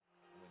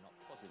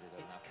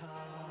It's coming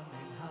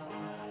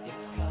home,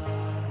 it's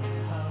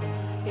coming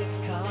home, it's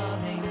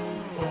coming,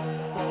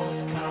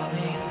 football's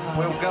coming home.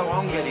 We'll go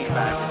on getting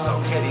back, it's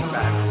on getting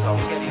back, it's on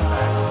getting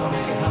back, it's on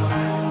getting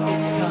back.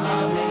 It's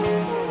coming,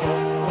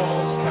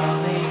 football's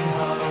coming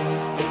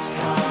home. It's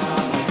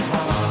coming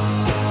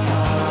home, it's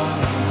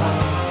coming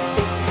home,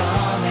 it's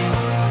coming,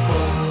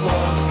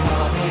 football's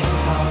coming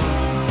home.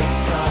 It's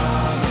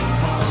coming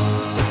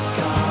home, it's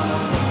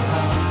coming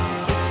home,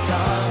 it's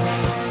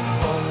coming,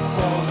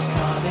 football's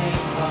coming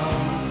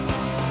home.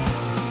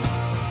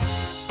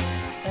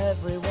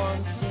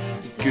 Everyone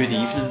seems to Good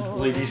evening,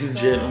 ladies and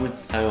gentlemen.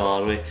 How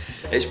are we?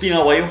 It's been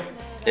a while.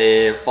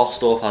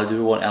 First off, I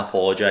do want to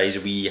apologise.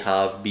 We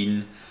have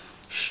been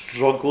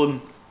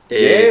struggling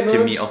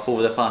to meet up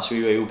over the past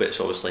wee while, but it's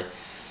obviously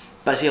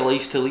busy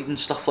lives to lead and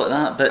stuff like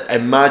that. But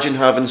Imagine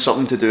having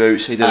something to do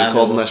outside of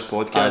recording this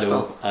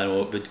podcast. I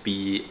know it would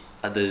be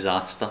a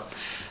disaster.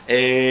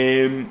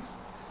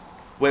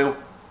 Well,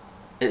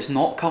 it's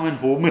not coming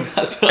home, and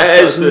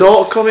It is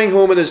not coming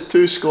home, and as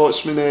two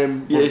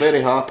Scotsmen, we're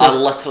very happy. I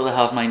literally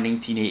have my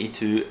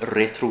 1982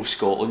 retro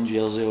Scotland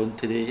jersey on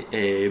today.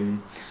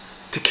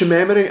 To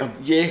commemorate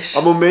Yes.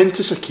 a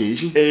momentous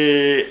occasion.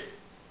 It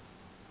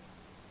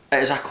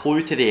is a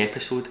clue to the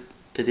episode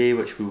today,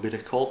 which we'll be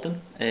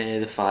recording.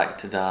 The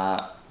fact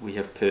that we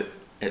have put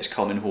 "It's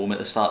Coming Home" at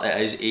the start. It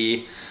is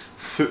a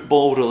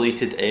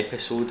football-related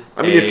episode.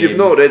 I mean, if you've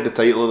not read the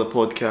title of the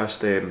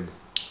podcast,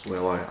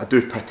 well, I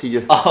do pity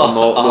you for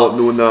not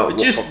knowing that. But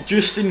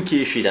just in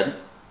case you didn't,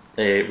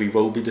 we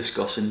will be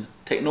discussing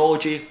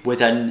technology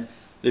within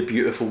the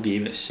beautiful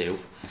game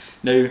itself.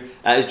 Now,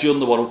 it is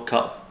during the World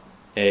Cup.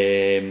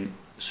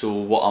 So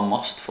what I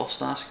must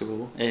first ask of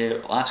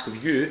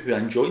you, who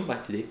I'm joined by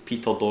today,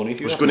 Peter Donoghue.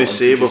 I was going to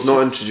say, we've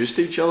not introduced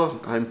each other.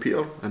 I'm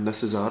Peter, and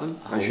this is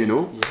Aaron, as you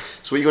know.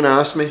 Yes. So what are you going to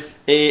ask me?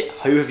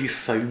 How have you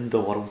found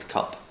the World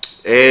Cup?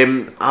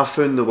 I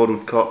found the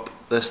World Cup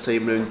this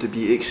time round to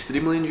be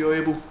extremely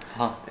enjoyable.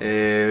 Huh.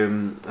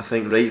 I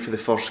think right for the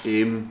first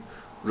game,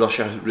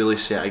 Russia really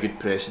set a good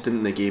precedent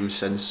in the game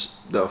since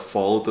that have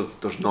followed.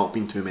 There's not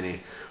been too many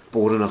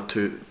boring or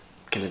too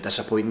kind of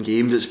disappointing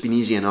games. It's been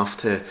easy enough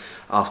to,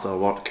 after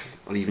work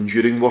or even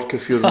during work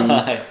if you're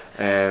me,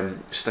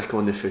 stick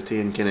on the footy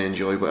and kind of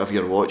enjoy whatever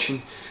you're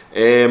watching.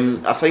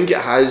 I think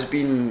it has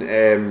been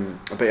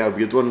a bit of a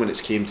weird one when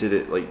it's came to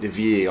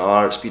the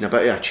VAR. It's been a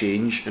bit of a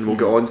change, and we'll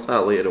get on to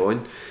that later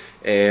on.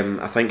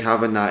 I think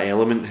having that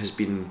element has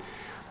been,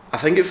 I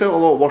think it felt a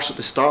lot worse at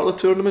the start of the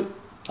tournament.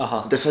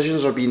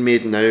 Decisions are being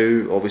made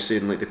now, obviously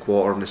in the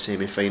quarter and the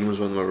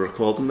semi-finals when we're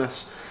recording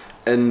this,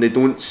 and they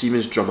don't seem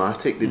as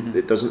dramatic.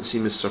 It doesn't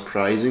seem as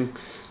surprising,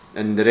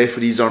 and the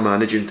referees are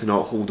managing to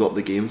not hold up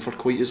the game for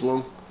quite as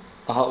long.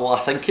 Well, I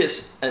think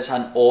it's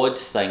an odd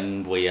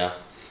thing where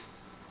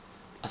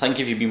I think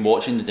if you've been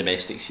watching the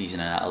domestic season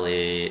in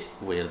Italy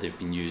where they've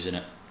been using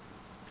it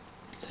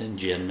in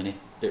Germany,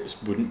 it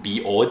wouldn't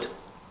be odd.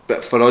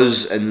 But for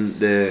us in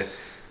the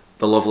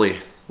lovely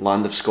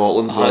land of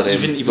Scotland, where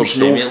even there's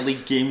Premier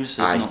League games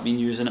have not been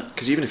using it.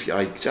 Because even if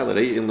you're exactly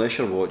right, unless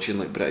you're watching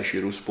British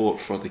Eurosport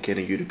for the kind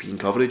of European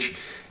coverage,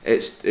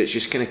 it's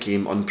just kind of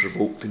came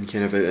unprovoked and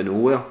kind of out of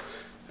nowhere.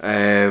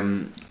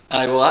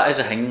 Well, that is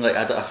a thing.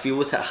 I feel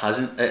that it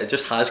hasn't. It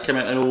just has come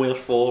out of nowhere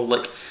for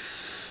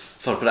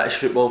British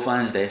football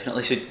fans,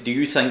 definitely. So, do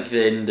you think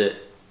then that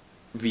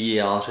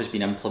VAR has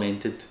been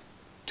implemented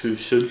too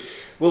soon?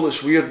 Well,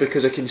 it's weird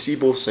because I can see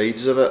both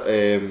sides of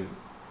it.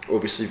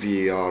 Obviously,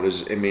 VAR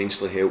is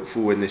immensely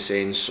helpful in the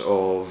sense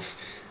of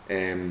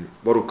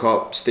World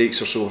Cup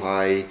stakes are so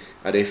high,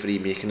 a referee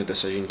making a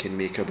decision can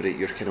make or break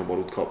your kind of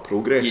World Cup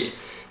progress. Yeah.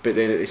 But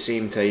then at the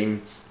same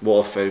time, what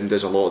I've found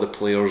is a lot of the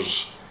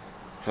players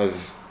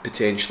have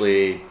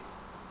potentially,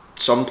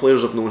 some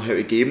players have known how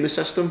to game the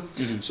system.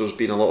 So there's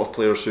been a lot of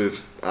players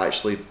who've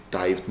actually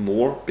dived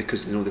more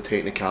because they know the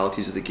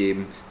technicalities of the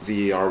game.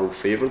 VAR will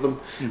favour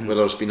them. Where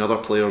there's been other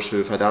players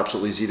who've had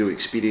absolutely zero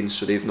experience,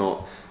 so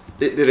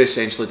they're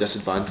essentially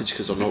disadvantaged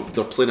because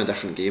they're playing a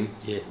different game.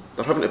 Yeah,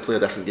 they're having to play a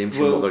different game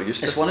from what they're used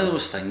to. It's one of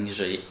those things,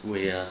 right,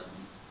 where,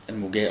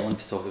 and we'll get on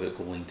to talk about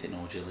goal line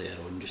technology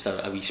later on. Just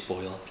a wee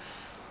spoiler.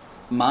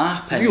 My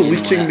opinion. Are you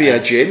leaking the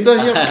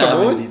agenda here? Come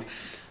on. Indeed.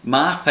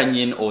 My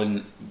opinion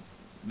on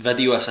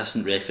video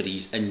assistant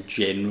referees in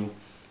general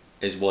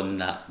is one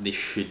that it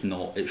should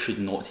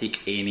not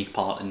take any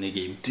part in the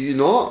game. Do you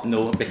not?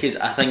 No, because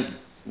I think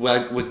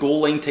with goal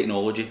line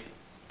technology,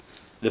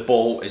 the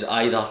ball is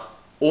either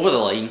over the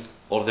line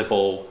or the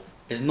ball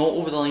is not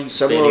over the line.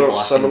 Similar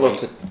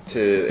to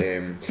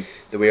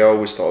the way I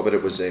always thought about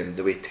it was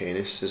the way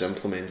tennis is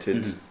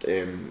implemented.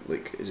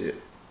 Is it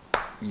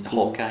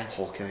Hawkeye?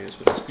 Hawkeye is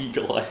what it is.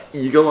 Eagle eye.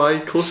 Eagle eye,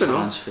 close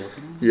enough.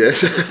 Transfer.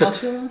 Yes. Is it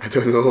transfer? I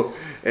don't know.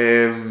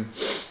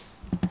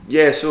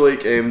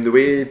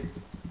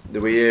 The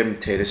way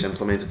tennis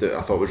implemented it,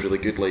 I thought was really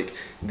good.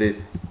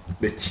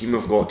 The team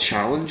have got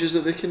challenges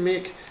that they can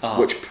make,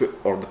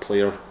 the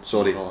player.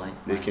 Sorry,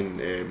 they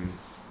can.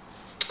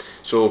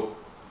 So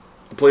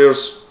the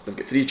players, they've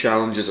got 3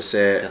 challenges a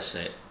set.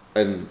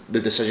 and the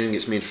decision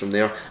gets made from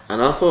there.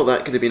 And I thought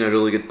that could have been a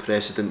really good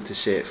precedent to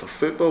set for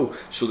football,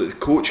 so that the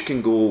coach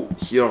can go,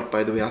 here,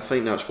 by the way, I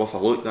think that's worth a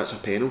look, that's a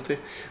penalty.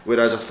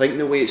 Whereas I think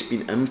the way it's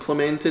been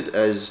implemented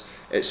is,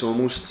 it's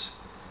almost,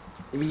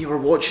 I mean, you were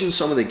watching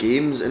some of the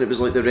games and it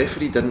was like the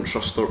referee didn't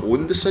trust their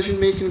own decision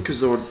making, because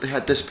they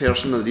had this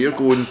person in the ear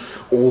going,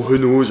 oh, who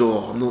knows,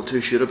 oh, I'm not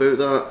too sure about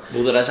that.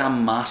 Well, there is a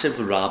massive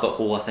rabbit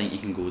hole I think you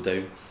can go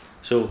down.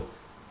 So,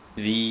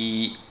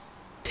 the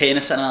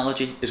tennis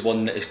analogy is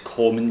one that is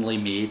commonly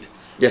made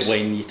Yes.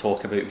 when you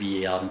talk about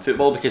VAR in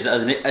football, because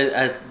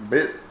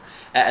it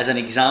is an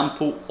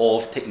example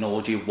of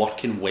technology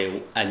working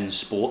well in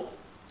sport.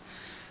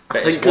 I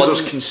But think it's because one-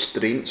 there's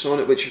constraints on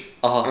it, which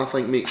I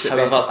think makes it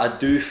However, better. I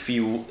do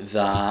feel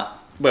that,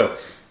 well,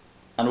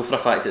 I know for a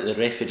fact that the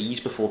referees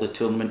before the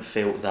tournament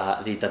felt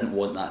that they didn't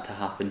want that to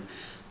happen,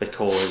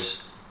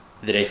 because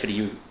the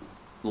referee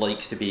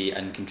likes to be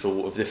in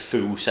control of the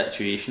full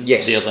situation.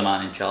 Yes. They're the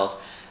man in charge.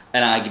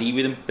 And I agree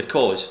with them,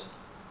 because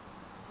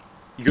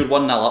you're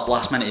 1-0 up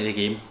last minute of the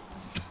game,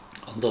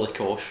 under the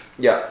cosh.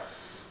 Yeah.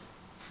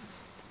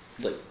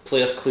 Like,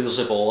 player clears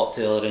the ball up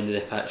to the other end of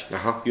the pitch.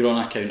 Uh-huh. You're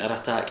on a counter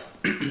attack.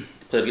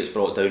 Player gets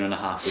brought down on a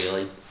halfway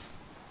line,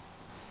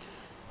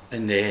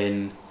 and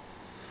then,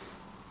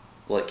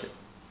 like,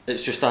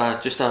 it's just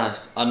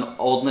an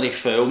ordinary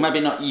foul, maybe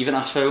not even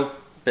a foul,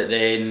 but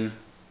then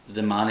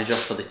the manager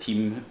for the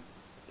team,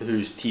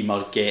 whose team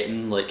are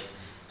getting like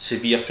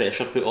severe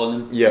pressure put on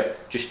them, Yeah.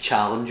 just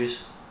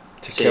challenges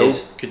To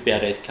says could be a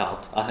red card.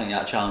 I think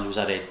that challenge was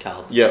a red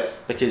card. Yeah.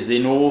 Because they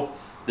know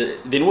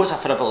it's a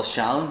frivolous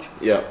challenge.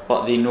 Yeah.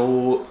 But they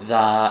know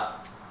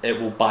that it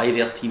will buy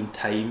their team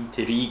time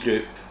to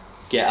regroup,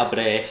 get a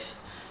breath,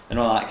 and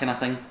all that kind of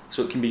thing.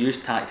 So it can be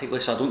used tactically.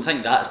 So I don't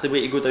think that's the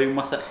way to go down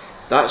with it.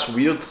 That's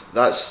weird.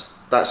 That's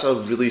a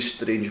really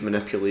strange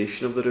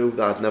manipulation of the rule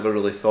that I'd never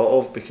really thought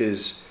of,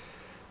 because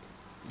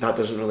that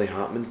doesn't really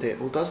happen in tennis.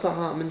 Well, does that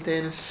happen in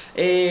tennis?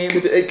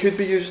 It could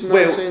be used in that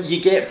Well, sense. you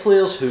get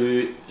players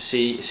who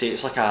say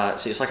it's like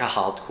a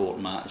hard court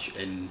match,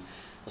 and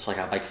it's like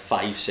a big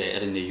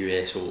 5-setter in the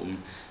US Open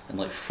in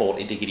like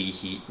 40-degree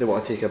heat. They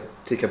want to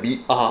take a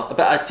beat.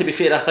 But to be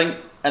fair, I think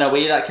in a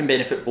way that can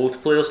benefit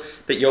both players.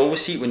 But you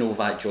always see it with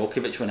Novak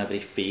Djokovic whenever he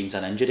feigns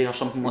an injury or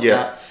something like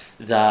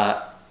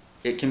that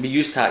it can be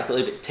used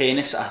tactically. But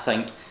tennis, I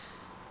think,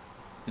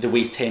 the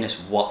way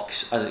tennis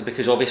works,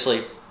 because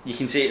obviously you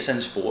can say it's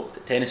in sport,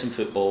 but tennis and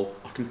football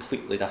are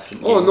completely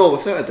different Oh games. no,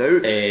 without a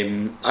doubt.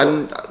 So-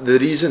 And the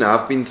reason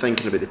I've been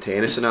thinking about the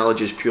tennis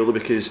analogy is purely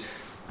because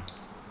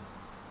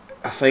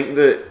I think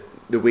that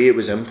the way it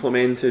was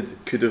implemented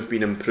could have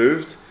been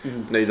improved.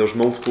 Mm-hmm. Now, there's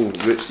multiple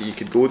routes that you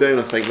could go down.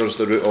 I think there's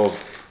the route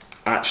of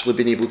actually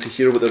being able to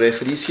hear what the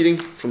referee's hearing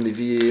from the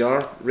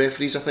VAR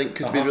referees. I think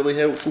could be really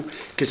helpful,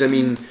 because I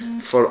mean,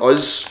 for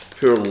us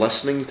who are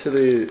listening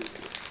who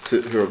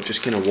are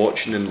just kind of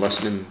watching and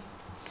listening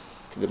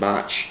to the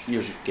match,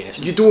 You're just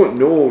guessing. you don't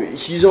know.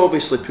 He's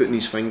obviously putting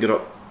his finger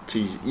up to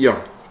his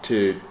ear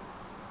to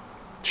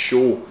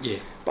show. Yeah.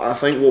 But I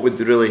think what would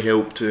really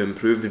help to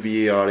improve the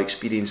VAR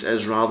experience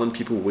is, rather than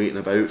people waiting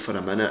about for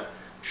a minute,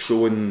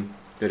 showing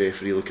the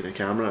referee looking at the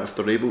camera, if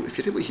you're able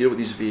to hear what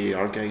these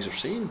VAR guys are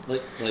saying.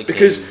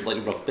 Because-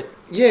 like rugby.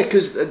 Yeah,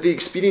 because the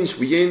experience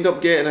we end up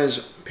getting is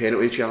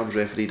penalty challenge,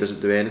 referee doesn't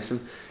do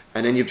anything,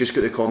 and then you've just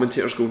got the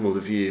commentators going, well,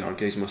 the VAR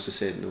guys must have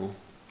said no.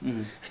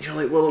 And you're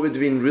like, well, it would have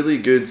been really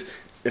good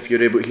if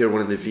you're able to hear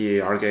one of the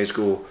VAR guys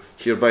go,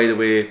 here, by the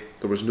way,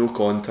 there was no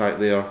contact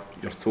there,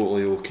 you're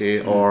totally okay,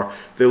 or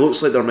if it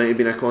looks like there might have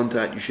been a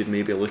contact, you should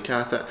maybe look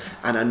at it.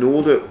 And I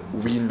know that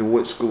we know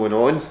what's going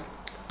on,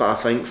 but I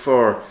think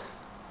for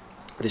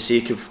the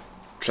sake of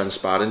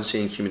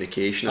transparency and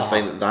communication, I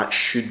think that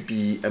should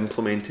be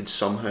implemented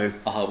somehow.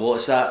 Well,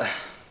 it's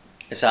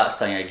that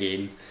thing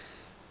again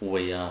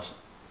where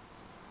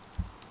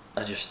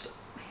I just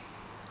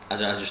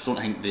don't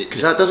think the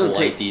 'Cause that doesn't whole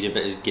take- idea of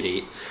it is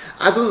great.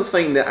 I don't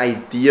think the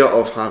idea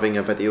of having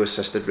a video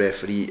assisted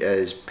referee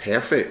is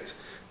perfect,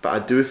 but I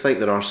do think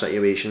there are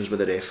situations where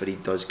the referee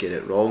does get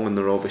it wrong, and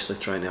they're obviously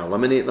trying to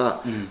eliminate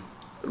that.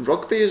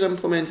 Rugby has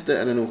implemented it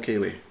in an okay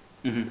way.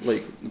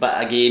 Like,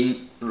 But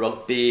again,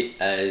 rugby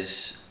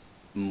is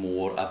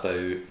more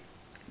about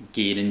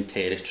gaining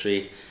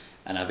territory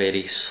in a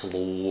very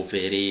slow,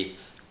 very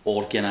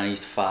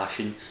organised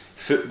fashion.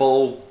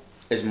 Football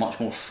is much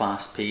more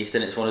fast paced,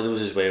 and it's one of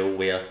those as well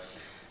where,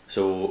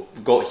 so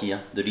we've got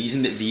here, the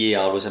reason that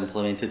VAR was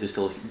implemented was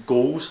to look at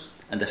goals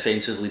and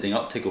offences leading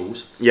up to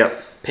goals, yeah,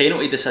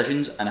 penalty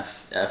decisions and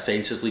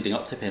offences leading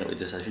up to penalty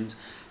decisions,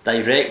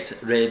 direct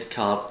red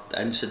card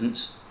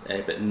incidents,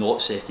 but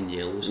not second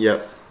yellows, yeah.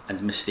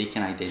 and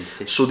mistaken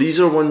identity. So these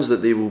are ones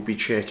that they will be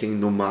checking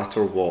no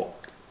matter what.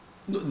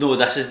 No,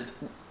 this is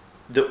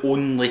the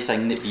only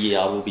thing that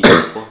VAR will be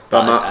used for.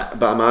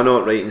 But am I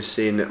not right in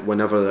saying that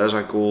whenever there is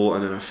a goal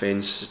and an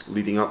offence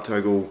leading up to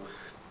a goal,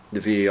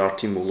 the VAR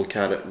team will look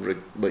at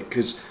it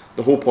because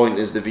the whole point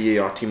is the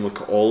VAR team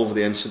look at all of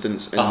the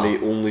incidents and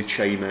they only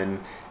chime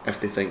in if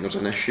they think there's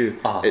an issue.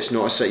 It's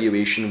not a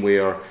situation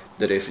where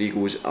the referee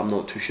goes, I'm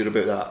not too sure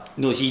about that.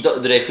 No,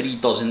 the referee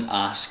doesn't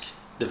ask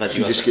the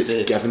video. He just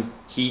gets given.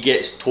 He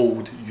gets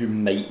told you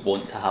might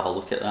want to have a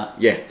look at that.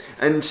 Yeah,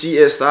 and see,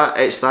 it's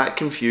that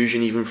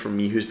confusion even for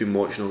me who's been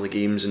watching all the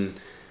games and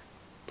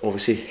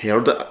obviously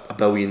heard it a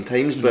billion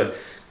times, but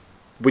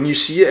when you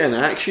see it in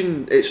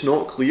action, it's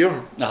not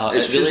clear.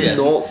 It's it really just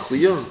not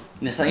clear.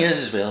 And the thing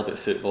is as well about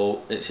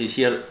football, it says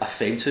here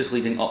offences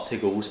leading up to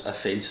goals,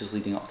 offences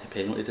leading up to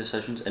penalty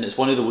decisions, and it's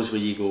one of those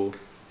where you go,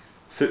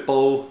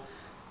 football,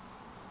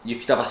 you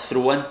could have a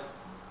throw-in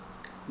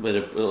where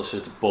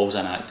the ball's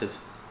inactive,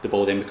 the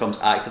ball then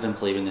becomes active in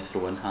play when the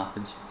throw-in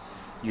happens.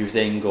 You've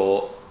then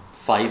got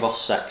 5 or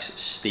 6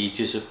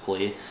 stages of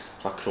play,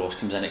 so a cross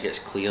comes in, it gets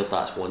cleared,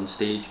 that's one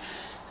stage.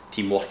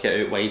 Team work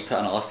it out wide, put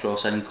another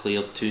cross in,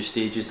 cleared 2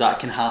 stages. That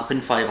can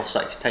happen 5 or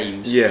 6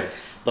 times. Yeah.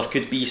 There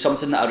could be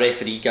something that a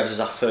referee gives as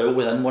a foul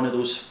within one of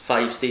those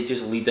 5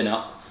 stages leading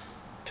up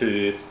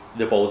to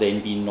the ball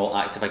then being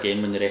not active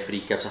again when the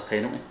referee gives a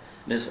penalty.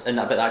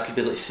 But that could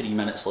be like 3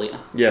 minutes later.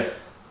 Yeah.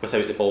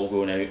 Without the ball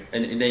going out.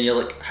 And then you're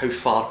like, how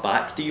far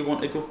back do you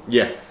want to go?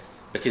 Yeah.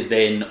 Because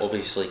then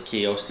obviously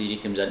chaos theory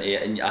comes into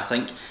it, and I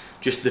think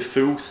just the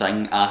full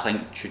thing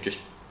should just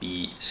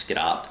be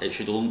scrapped. It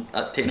should only,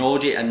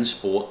 technology in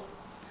sport,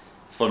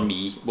 for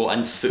me, well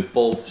in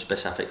football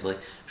specifically,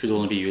 should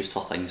only be used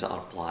for things that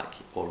are black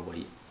or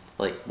white.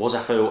 Like, was a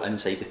foul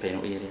inside the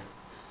penalty area?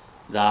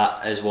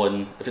 That is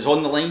one, if it's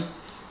on the line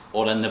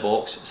or in the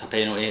box, it's a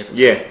penalty.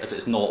 If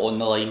it's not on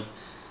the line,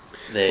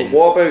 then... But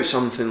what about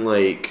something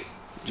like,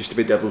 just to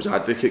be devil's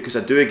advocate, because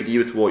I do agree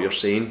with what you're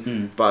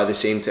saying, but at the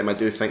same time I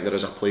do think there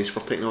is a place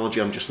for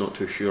technology. I'm just not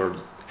too sure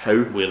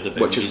how,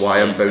 which is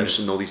why I'm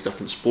bouncing all these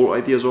different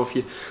sport ideas off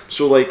you.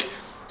 So like,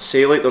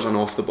 say like there's an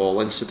off the ball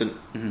incident,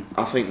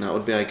 I think that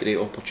would be a great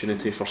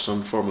opportunity for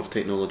some form of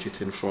technology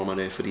to inform a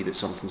referee that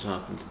something's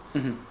happened.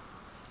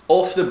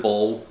 Off the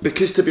ball,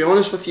 because to be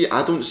honest with you,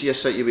 I don't see a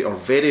situation, or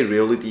very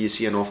rarely do you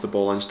see an off the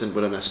ball incident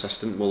where an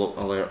assistant will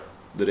alert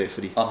the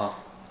referee.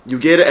 You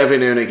get it every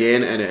now and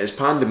again, and it is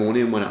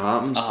pandemonium when it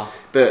happens.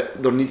 But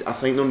I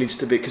think there needs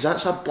to be, because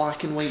that's a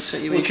black and white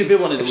situation. Well, it could be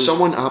one of those. If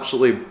someone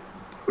absolutely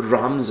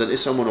rams into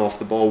someone off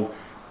the ball,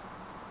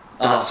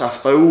 that's a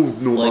foul,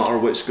 no matter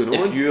what's going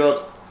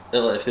on.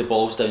 If the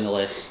ball's down the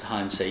left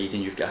hand side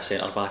and you've got a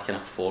centre back and a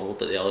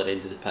forward at the other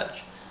end of the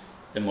pitch,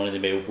 and one of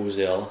them elbows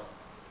the other,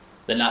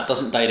 then that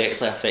doesn't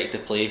directly affect the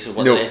play. So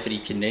what the referee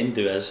can then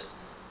do is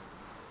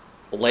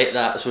let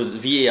that. So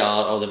the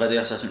VAR or the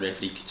video assistant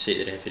referee could say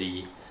to the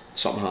referee,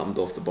 something happened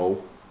off the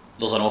ball.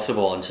 There's an off the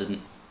ball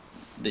incident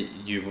that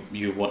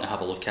you want to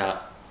have a look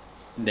at.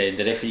 Then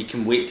the referee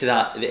can wait to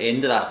the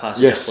end of that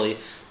passage of play,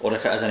 or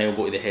if it has an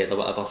elbow to the head or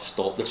whatever,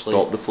 stop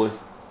the play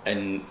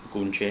and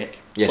go and check.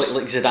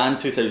 Like Zidane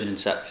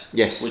 2006,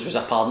 which was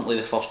apparently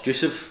the first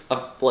use of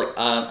like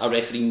a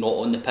referee not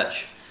on the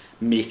pitch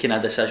making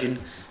a decision,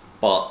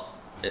 but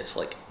it's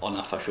like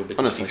unofficial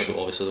because FIFA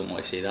obviously don't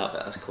want to say that,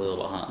 but that's clearly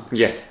what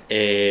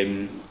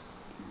happened.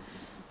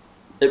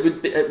 It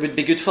would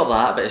be good for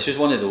that, but it's just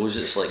one of those.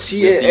 It's like,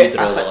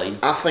 the line?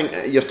 I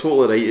think you're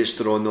totally right. It's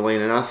drawing the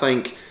line, and I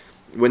think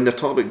when they're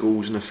talking about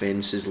goals and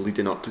offences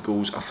leading up to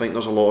goals, I think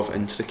there's a lot of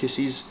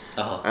intricacies,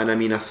 and I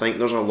mean I think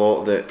there's a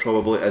lot that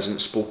probably isn't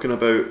spoken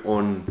about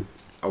on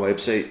a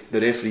website.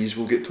 The referees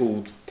will get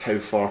told how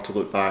far to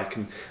look back,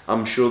 and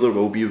I'm sure there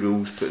will be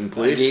rules put in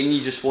place. Again,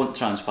 you just want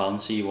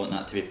transparency. You want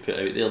that to be put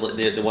out there. Like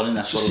the one in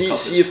this World Cup.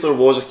 See if there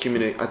was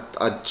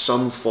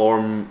some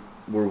form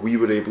where we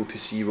were able to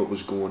see what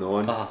was going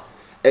on.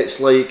 It's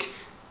like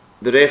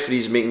the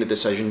referee's making a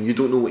decision, you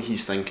don't know what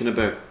he's thinking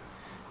about.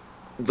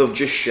 They've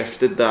just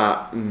shifted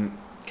that kind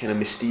of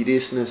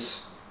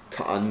mysteriousness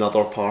to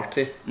another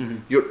party.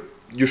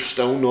 You're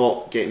still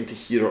not getting to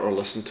hear it or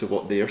listen to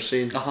what they're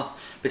saying.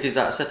 Because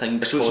that's the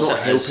thing. So it's not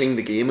helping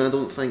the game, I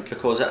don't think.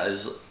 Because it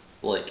is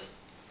like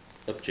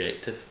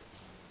objective,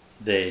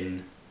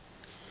 then.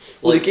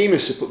 Well, the game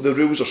is the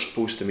rules are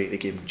supposed to make the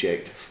game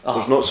objective.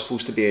 There's not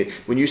supposed to be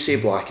when you say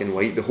black and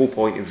white. The whole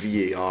point of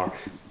VAR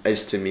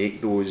is to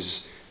make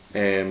those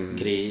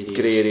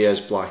grey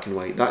areas black and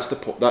white. That's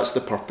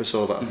the purpose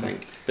of it, I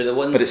think.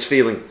 But it's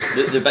failing.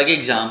 The big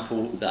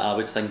example that I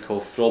would think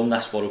of from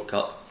this World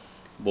Cup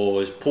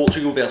was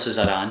Portugal versus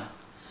Iran,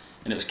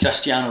 and it was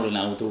Cristiano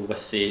Ronaldo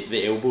with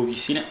the elbow. Have you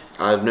seen it?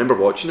 I remember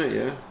watching it.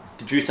 Yeah.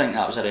 Did you think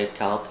that was a red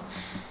card?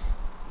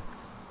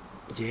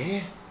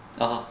 Yeah.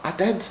 I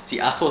did. See,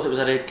 I thought it was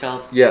a red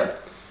card. Yeah.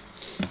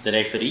 The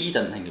referee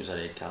didn't think it was a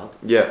red card.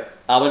 Yeah.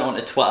 I went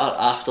onto Twitter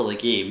after the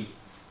game.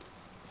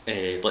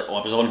 I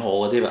was on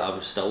holiday, but I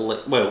was still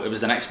it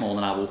was the next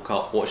morning. I woke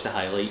up, watched the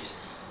highlights,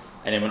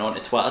 and then went onto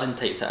Twitter and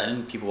typed it in,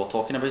 and people were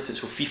talking about it.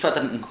 So FIFA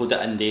didn't include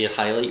it in their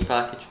highlight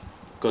package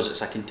because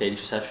it's a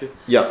contentious issue.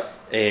 Yeah.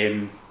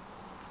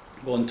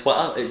 On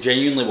Twitter, it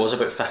genuinely was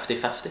about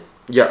 50-50.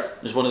 Yeah.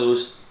 It was one of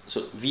those.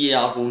 So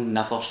VAR will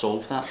never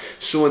solve that.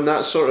 So in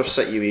that sort of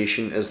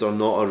situation, is there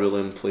not a rule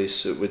in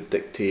place that would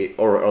dictate,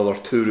 or are there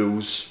two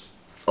rules?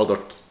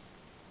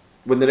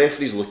 When the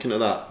referee's looking at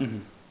that,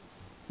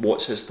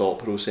 what's his thought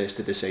process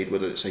to decide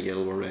whether it's a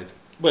yellow or red?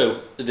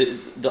 Well,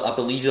 I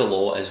believe the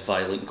law is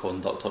violent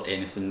conduct or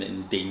anything that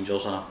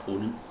endangers an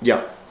opponent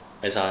Yeah.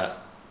 is a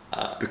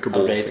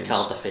Bookable red offence.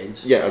 card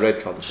offence. Yeah, a red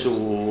card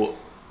offence.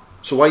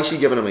 So why is he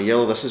giving him a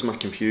yellow? This is my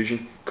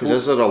confusion. Because Well-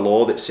 is there a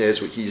law that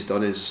says what he's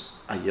done is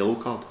a yellow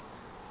card?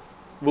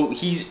 well,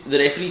 the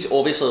referee's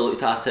obviously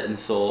looked at it and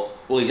thought,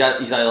 well, he's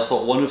either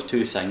thought one of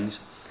two things.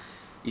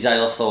 He's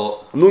either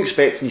thought, I'm not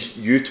expecting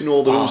you to know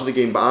all the rules Ah. of the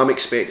game, but I'm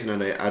expecting a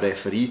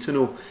referee to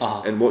know.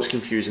 Ah. And what's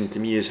confusing to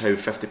me is how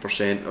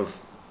 50% of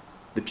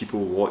the people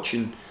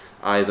watching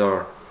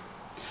either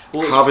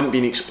well, it's- haven't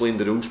been explained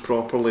the rules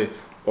properly,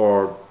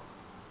 or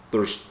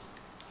there's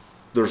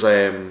not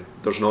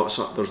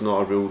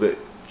a rule that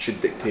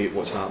should dictate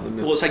what's happening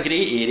there. well, it's a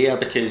grey area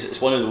because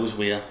it's one of those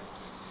where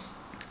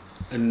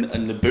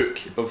in the book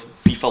of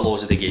FIFA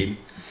laws of the game,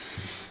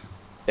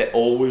 it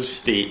always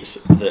states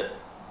that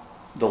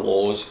the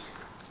laws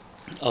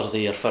are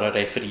there for a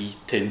referee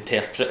to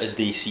interpret as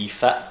they see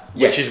fit,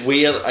 Yeah. which is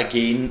where,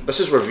 again, This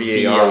is where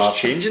VAR is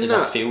changing is a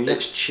that. failure.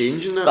 It's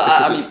changing that But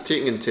because I it's mean-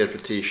 taking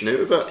interpretation out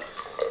of it. But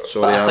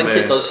Sorry, I think I'm,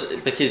 it does,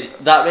 because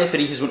that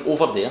referee has went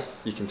over there.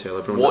 You can tell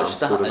everyone Watch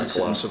that I'm that pouring a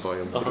incident. glass of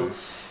Iron Uh-huh.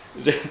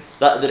 Brew.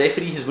 The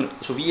referee has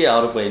went, so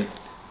VAR have went,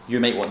 you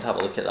might want to have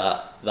a look at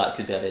that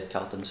could be a red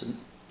card incident.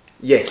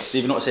 Yes.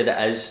 They've not said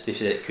it is, they've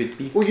said it could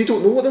be. Well, you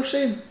don't know what they're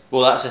saying.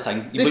 Well, that's the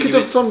thing. They But could you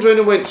have turned around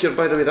and went, here,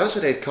 by the way, that's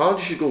a red card,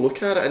 you should go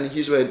look at it. And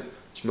he's went,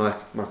 it's my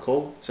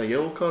call, it's a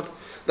yellow card.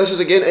 This is,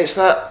 again, it's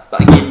that...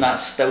 But again,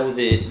 that's still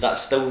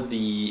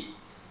the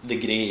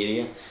grey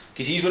area,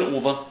 because he's went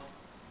over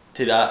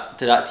to that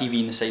TV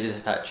in the side of the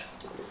pitch,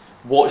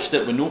 watched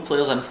it with no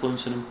players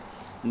influencing him,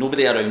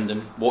 nobody around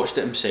him, watched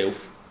it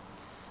himself,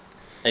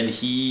 and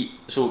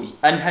so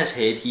in his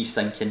head he's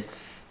thinking,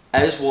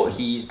 is what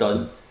he's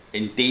done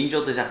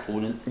endangered his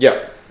opponent, Yeah.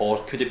 or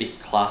could it be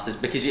classed as,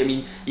 because I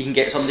mean you can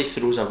get somebody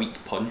throws a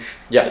weak punch,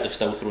 Yeah. but they've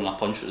still thrown a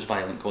punch that was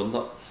violent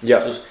conduct. Yeah.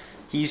 So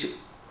he's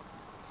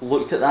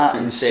looked at that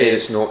and And said say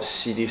it's not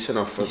serious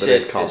enough for he the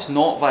said red card. it's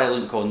not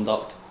violent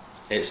conduct,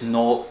 it's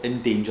not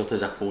endangered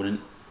his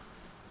opponent,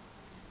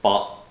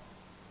 but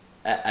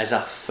it is a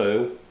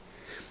foul.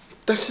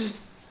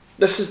 This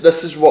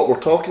is what we're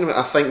talking about.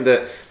 I think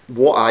that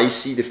what I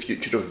see the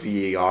future of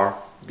VAR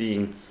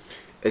being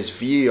is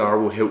VAR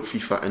will help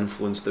FIFA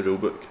influence the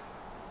rulebook.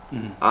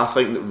 I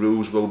think that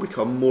rules will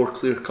become more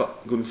clear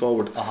cut going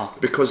forward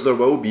because there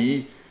will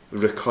be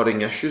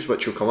recurring issues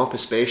which will come up,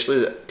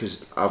 especially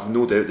because I've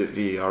no doubt that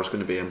VAR is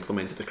going to be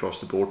implemented across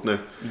the board now.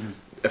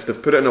 If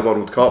they've put it in a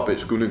World Cup,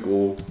 it's going to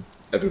go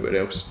everywhere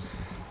else.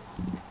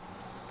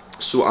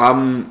 So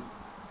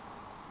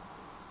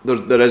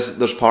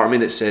there's part of me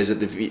that says that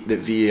that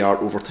VAR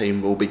over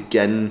time will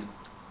begin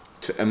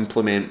to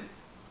implement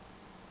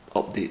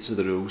updates of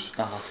the rules.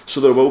 So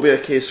there will be a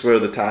case where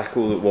the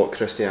tackle that what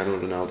Cristiano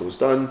Ronaldo's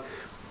done,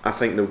 I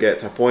think they'll get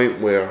to a point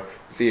where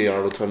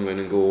VAR will turn around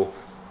and go,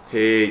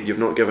 hey, you've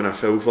not given a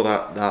foul for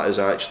that, that is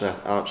actually an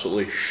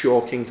absolutely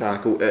shocking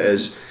tackle, it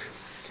is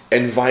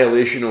in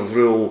violation of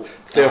rule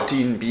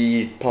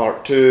 13b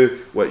part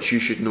 2, which you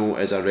should know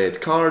is a red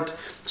card.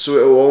 So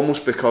it will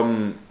almost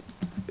become,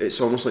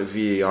 it's almost like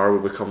VAR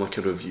will become like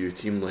a review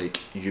team, like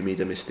you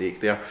made a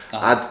mistake there.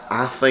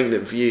 I think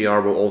that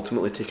VAR will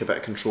ultimately take a bit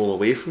of control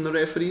away from the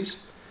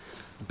referees,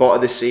 but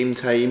at the same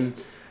time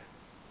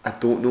I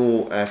don't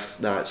know if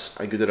that's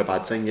a good or a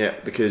bad thing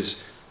yet,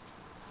 because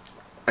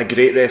a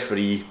great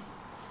referee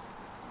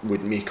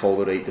would make all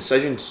the right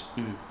decisions.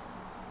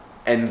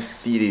 In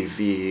theory,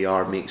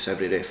 VAR makes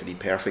every referee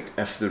perfect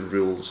if the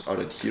rules are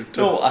adhered to.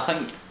 No, I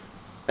think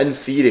In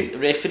theory.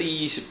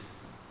 referees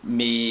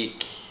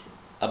make,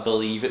 I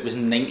believe it was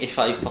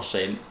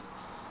 95%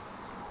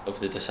 of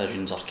the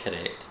decisions are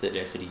correct that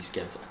referees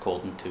give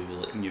according to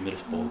like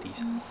numerous bodies,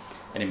 and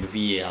then with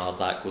VAR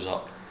that goes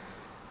up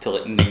to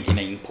like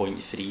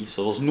 99.3,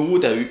 so there's no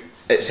doubt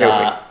It's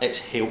that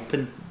it's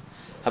helping.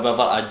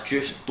 However, I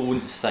just don't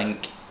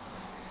think,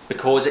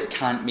 because it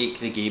can't make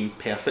the game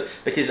perfect,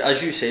 because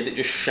as you said, it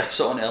just shifts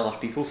it onto other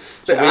people.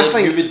 So But I where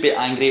think- you would be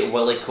angry at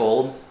Willie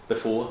Collum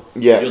before,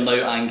 Yeah. you're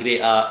now angry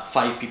at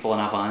 5 people in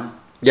a van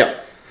Yeah.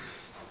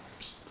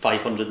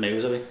 500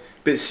 miles away.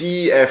 But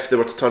see if they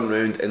were to turn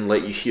around and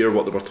let you hear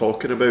what they were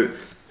talking about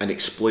and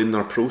explain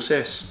their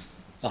process.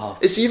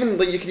 It's even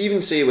like you could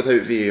even say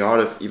without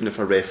VAR, even if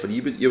a referee,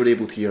 but you were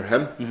able to hear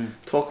him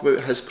talk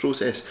about his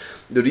process.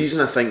 The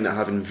reason I think that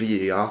having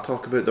VAR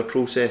talk about their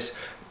process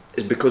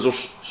is because there's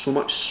so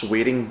much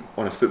swearing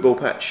on a football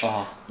pitch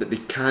that they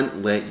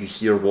can't let you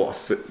hear what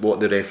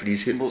the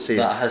referees say.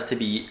 That has to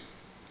be.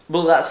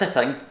 Well, that's the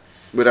thing.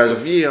 Whereas a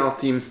VAR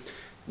team,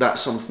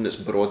 that's something that's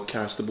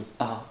broadcastable.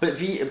 But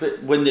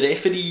when the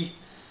referee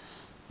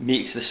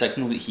makes the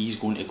signal that he's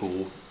going to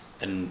go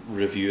and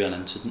review an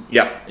incident,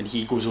 Yeah. and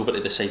he goes over to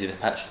the side of the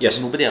pitch, Yes.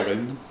 there's nobody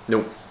around him.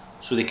 No.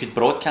 So they could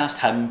broadcast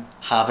him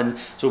having...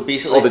 So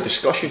basically... Oh, the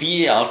discussion.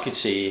 VAR could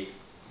say,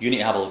 you need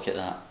to have a look at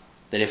that.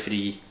 The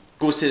referee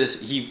goes to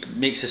this... He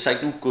makes the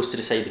signal, goes to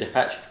the side of the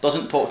pitch,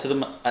 doesn't talk to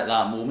them at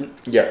that moment,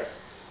 Yeah.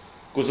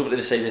 goes over to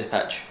the side of the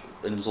pitch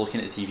and is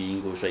looking at the TV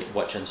and goes, right,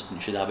 which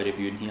incident should I be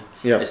reviewing here?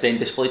 Yeah. It's then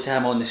displayed to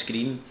him on the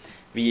screen.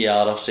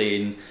 VAR are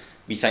saying,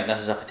 we think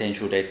this is a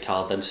potential red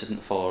card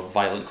incident for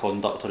violent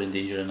conduct or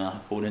endangering an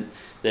opponent.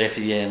 The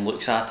referee then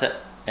looks at it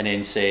and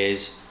then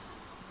says,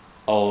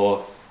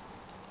 oh,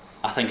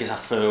 I think it's a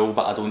foul,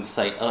 but I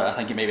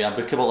think it may be a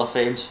bookable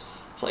offence.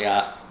 It's like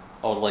that.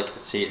 Or like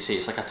say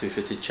it's like a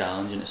two-footed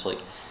challenge, and it's like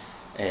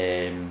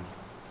I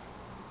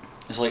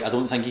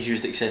don't think he's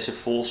used excessive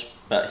force,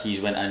 but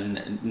he's went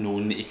in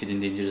knowing that he could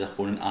endanger his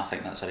opponent. I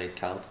think that's a red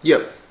card.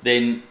 Yep.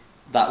 Then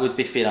that would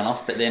be fair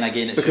enough, but then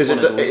again, it's Because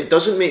just one of those. it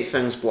doesn't make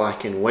things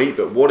black and white,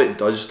 but what it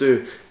does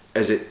do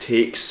is it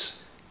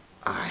takes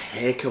a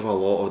heck of a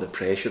lot of the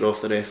pressure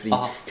off the referee,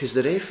 because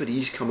the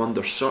referees come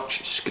under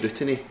such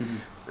scrutiny,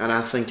 and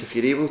I think if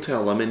you're able to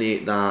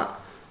eliminate that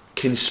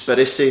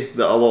conspiracy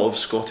that a lot of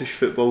Scottish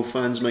football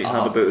fans might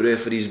have about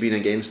referees being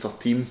against their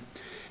team,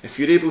 if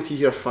you're able to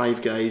hear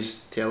five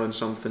guys telling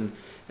something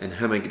and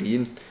him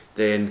agreeing,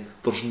 then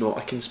there's not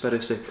a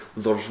conspiracy,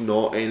 there's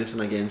not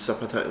anything against a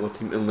particular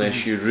team,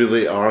 unless you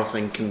really are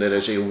thinking there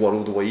is a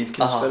worldwide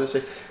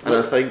conspiracy. And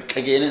I think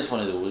again, it's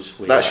one of those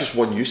where that's just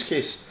one use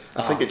case.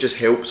 I think it just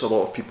helps a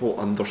lot of people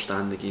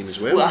understand the game as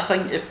well. Well, I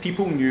think if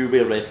people knew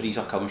where referees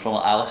are coming from,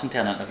 like I listened to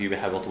an interview with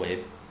Howard Webb.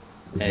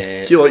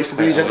 He likes to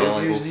do his quite a while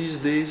interviews ago. these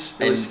days.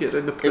 He And likes to get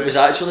around the press. It was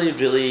actually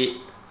really,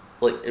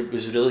 it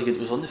was really good. It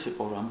was on the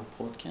Football Ramble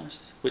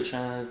podcast, which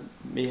I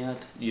may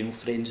add,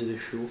 friends of the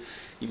show,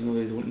 even though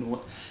they don't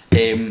know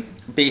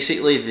it.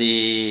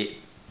 Basically,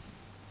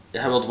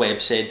 Howard Webb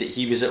said that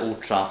he was at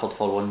Old Trafford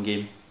for one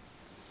game,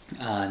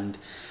 and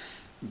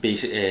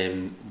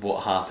basically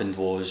what happened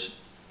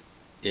was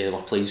they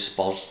were playing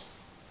Spurs,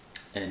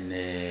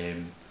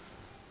 and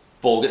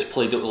ball gets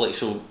played up,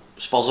 so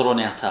Spurs are on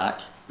the attack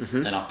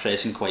and are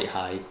pressing quite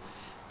high,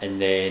 and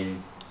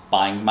then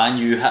bang, Man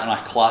U hitting a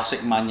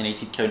classic Man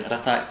United counter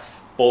attack,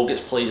 ball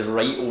gets played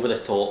right over the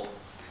top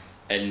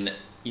and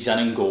he's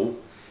in goal.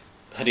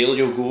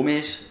 Aurelio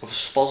Gomez of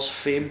Spurs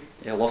fame,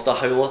 I loved a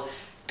howler,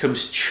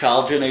 comes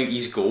charging out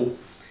his goal,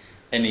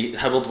 and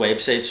Howard Webb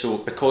said, so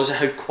because of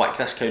how quick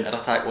this counter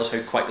attack was,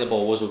 how quick the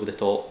ball was over the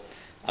top,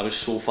 I was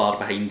so far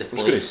behind the play.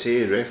 I was going to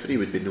say, referee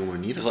would be nowhere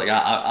near It's it. like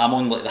I'm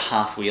on the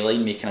halfway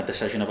line making a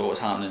decision about what's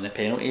happening in the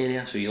penalty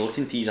area, so he's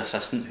looking to his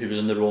assistant who was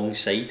on the wrong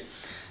side.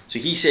 So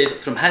he says,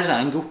 from his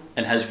angle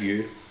and his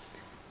view,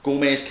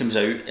 Gomez comes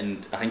out,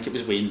 and I think it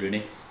was Wayne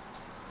Rooney,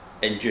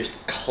 and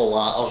just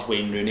clatters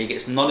Wayne Rooney,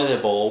 gets none of the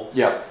ball.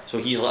 Yep. So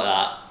he's like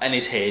that, in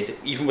his head,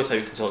 even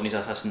without consulting his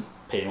assistant,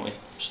 penalty,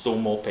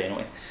 Stonewall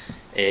penalty.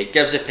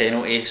 Gives a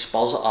penalty,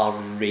 Spurs are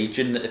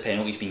raging that the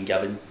penalty's been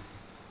given.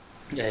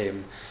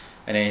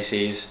 And then he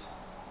says,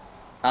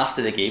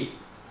 after the game,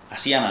 I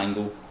see an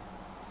angle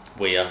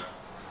where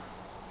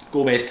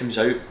Gomez comes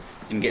out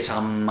and gets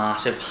a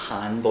massive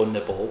hand on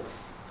the ball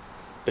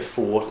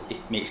before he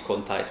makes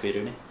contact with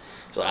Rooney.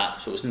 It's like that,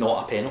 so it's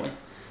not a penalty.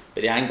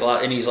 But the angle,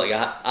 and he's like,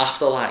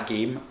 after that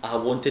game, I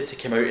wanted to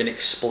come out and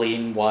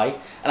explain why.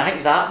 And I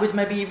think that would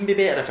maybe even be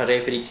better if a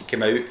referee could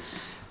come out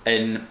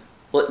and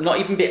not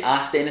even be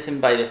asked anything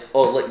by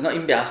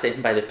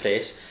the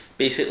press.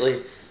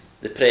 Basically,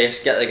 the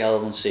press get together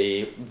and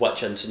say,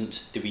 which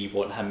incidents do we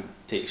want him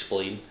to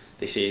explain?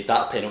 They say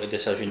that penalty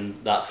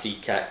decision, that free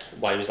kick,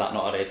 why was that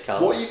not a red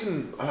card? What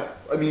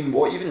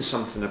even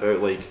something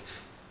about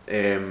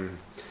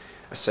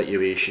a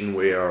situation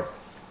where,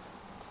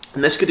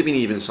 and this could have been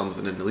even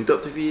something in the lead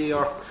up to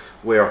VAR,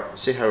 where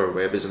say Howard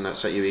Webb is in that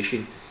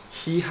situation,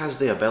 he has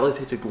the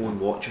ability to go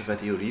and watch a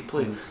video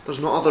replay. There's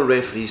not other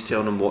referees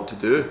telling him what to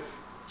do.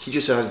 He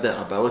just has the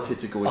ability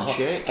to go and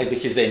check.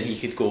 Because then he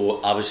could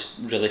go, I was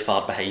really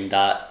far behind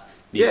that.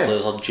 These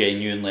players are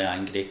genuinely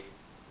angry.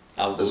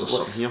 There's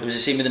something here. It was the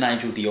same with the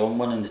Nigel Dion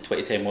one in the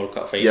 2010 World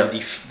Cup final.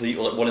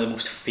 One of the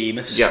most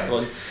famous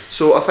ones.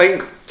 So I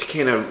think to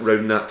kind of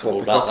round that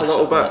topic up a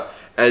little bit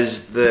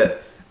is that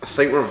I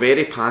think we're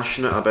very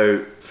passionate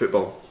about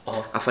football.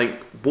 I think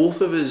both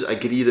of us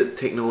agree that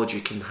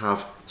technology can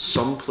have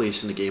some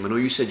place in the game. I know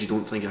you said you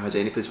don't think it has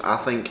any place, but I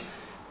think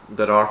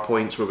there are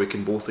points where we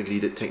can both agree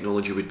that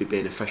technology would be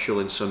beneficial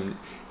in some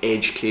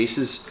edge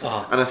cases,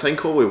 and I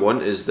think all we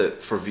want is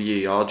that for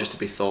VAR just to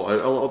be thought out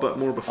a little bit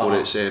more before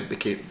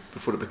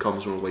before it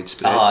becomes more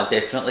widespread. I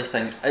definitely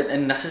think,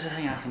 and this is the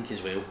thing I think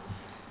as well.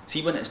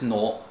 See, when it's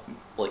not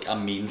like a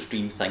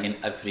mainstream thing in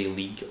every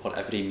league or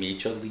every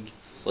major league,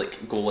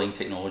 like goal line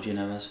technology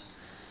now is,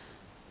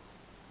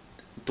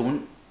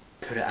 don't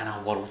put it in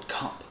a World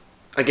Cup.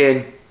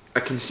 Again, I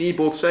can see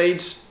both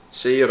sides.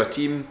 Say you're a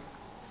team,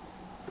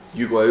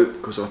 you go out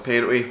because of a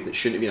penalty that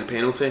shouldn't have been a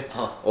penalty.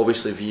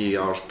 Obviously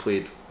VAR's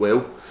played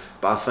well,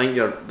 but I think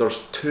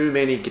there's too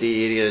many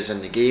grey areas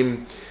in the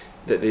game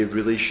that they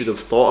really should have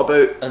thought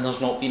about. And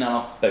there's not been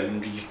enough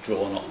boundaries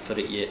drawn up for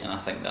it yet, and I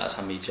think that's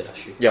a major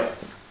issue.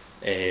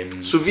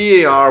 So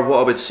VAR, what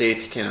I would say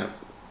to kind of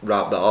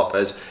wrap that up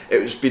is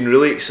it's been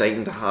really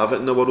exciting to have it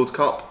in the World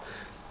Cup,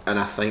 and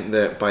I think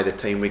that by the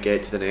time we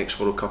get to the next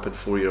World Cup in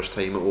 4 years'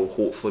 time, it will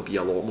hopefully be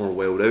a lot more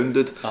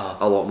well-rounded,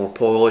 a lot more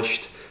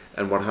polished,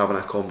 and we're having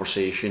a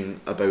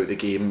conversation about the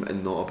game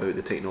and not about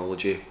the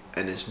technology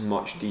in as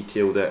much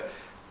detail that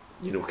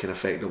can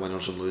affect the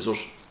winners and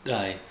losers.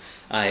 Aye,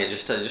 it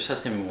just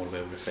has to be more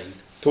well refined.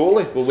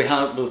 Totally. Well, we're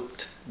now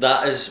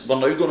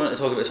going on to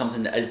talk about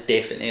something that is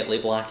definitely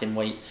black and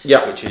white,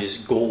 Yep. which is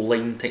goal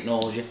line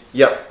technology.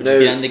 Yep. Which has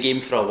been in the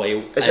game for a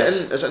while.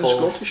 Is it in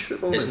Scottish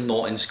football? It's now?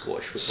 not in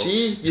Scottish football.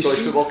 See,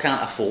 Scottish football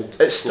can't afford.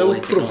 It's still goal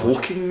line technology.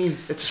 provoking me.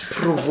 It's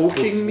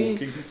provoking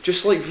me.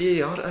 Just like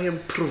VAR, I am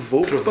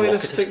provoked by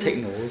this Provocative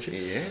technology.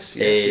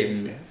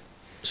 technology. Yes.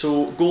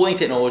 So goal line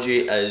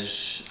technology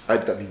is I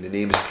mean, the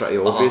name is pretty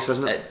obvious,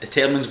 isn't it? It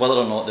determines whether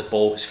or not the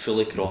ball has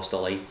fully crossed the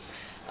line,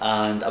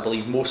 and I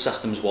believe most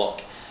systems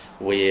work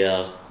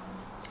where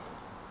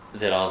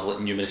there are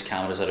like numerous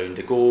cameras around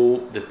the goal.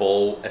 The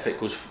ball, if it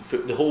goes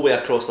the whole way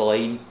across the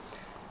line,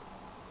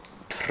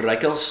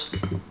 triggers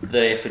the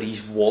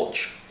referee's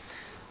watch.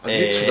 Are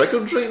you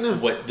triggered right now?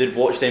 The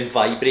watch then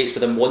vibrates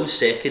within 1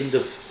 second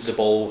of the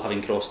ball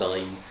having crossed the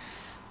line,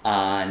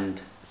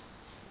 and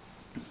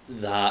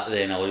that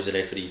then allows the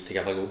referee to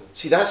give a goal.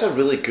 See, that's a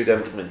really good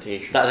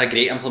implementation. That is a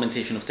great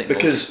implementation of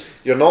technology. Because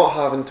you're not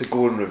having to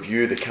go and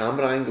review the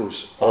camera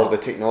angles or the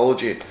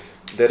technology.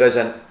 There is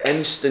an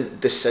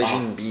instant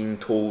decision being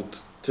told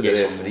to the Yes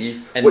or no.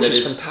 referee, And which there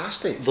is is-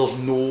 fantastic. There's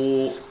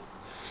no,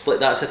 like,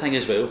 that's the thing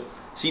as well.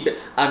 See, but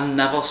I've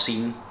never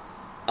seen,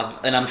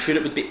 and I'm sure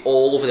it would be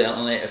all over the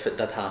internet if it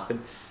did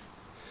happen,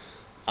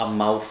 a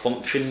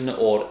malfunction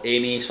or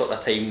any sort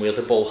of time where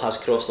the ball has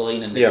crossed the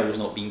line and the goal's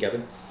not been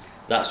given.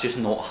 That's just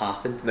not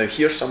happened. Now,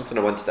 here's something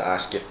I wanted to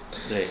ask you.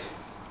 Right.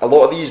 A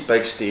lot of these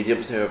big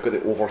stadiums now have got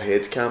the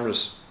overhead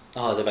cameras.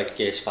 The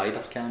big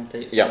spider cam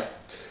type. Yeah.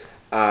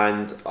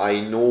 And I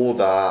know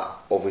that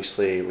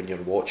obviously when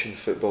you're watching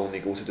football and they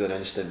go to do an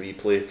instant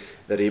replay,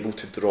 they're able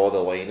to draw the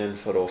line in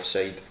for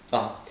offside.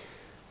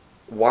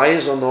 Why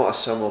is there not a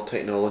similar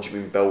technology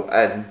being built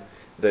in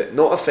that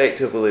not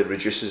effectively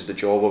reduces the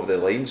job of the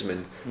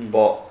linesman,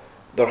 but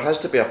there has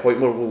to be a point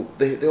where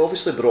they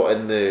obviously brought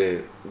in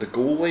the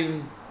goal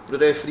line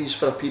referees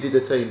for a period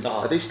of time.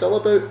 Are they still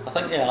about? I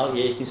think they are,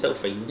 yeah, you can still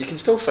find them. You can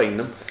still find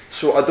them.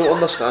 So I don't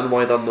understand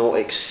why they're not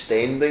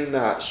extending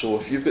that. So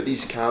if you've got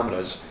these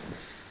cameras,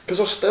 because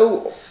there's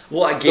still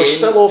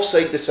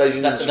offside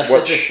decisions, This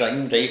which, is the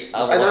thing,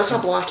 right? and that's a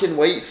black and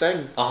white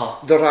thing.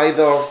 Uh-huh. They're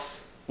either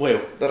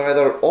Well, they're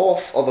either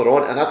off or they're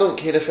on, and I don't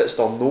care if it's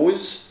their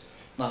nose.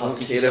 I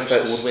don't you care can if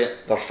still it's score with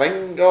it. their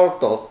finger,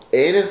 their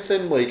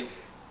anything. Like,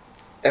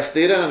 if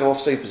they're in an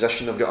offside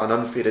position, they've got an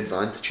unfair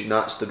advantage, and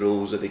that's the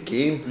rules of the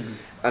game.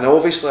 And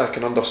obviously, I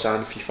can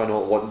understand FIFA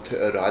not wanting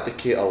to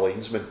eradicate a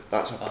linesman.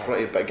 That's a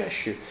pretty big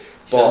issue.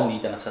 Still But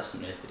need an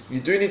assistant referee.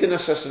 you do need an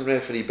assistant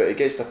referee, but it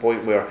gets to the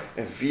point where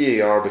if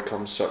VAR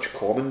becomes such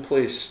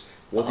commonplace,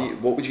 what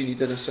would you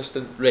need an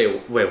assistant?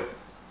 Right, well,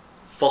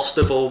 first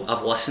of all,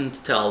 I've listened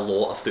to a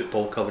lot of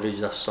football coverage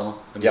this summer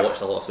and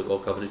watched a lot of football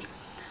coverage.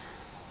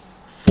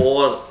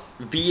 For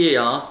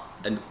VAR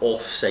and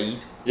offside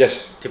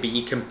Yes. to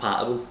be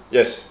compatible,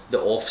 Yes. the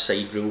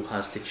offside rule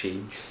has to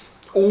change.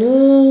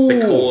 Ooh.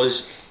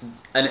 Because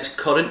in its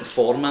current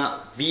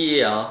format,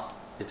 VAR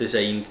is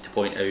designed to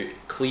point out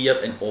clear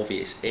and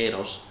obvious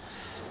errors,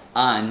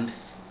 and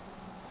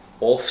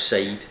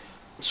offside.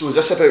 So is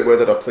this about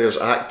whether a player's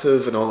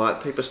active and all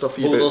that type of stuff?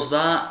 Well, there's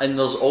that, and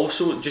there's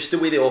also just the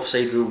way the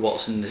offside rule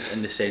works in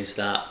the sense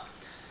that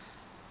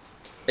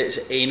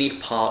it's any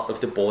part of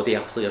the body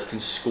a player can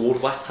score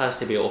with has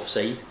to be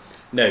offside.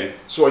 Now,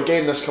 so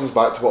again, this comes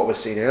back to what I was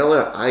saying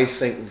earlier. I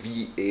think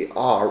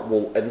VAR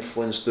will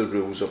influence the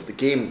rules of the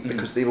game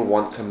because they will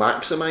want to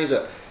maximise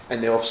it.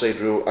 And the offside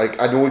rule,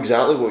 I know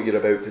exactly what you're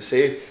about to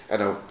say,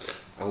 and I'll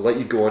let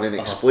you go on and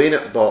explain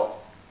it, but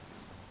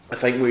I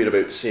think what you're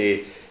about to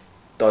say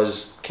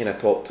does kind of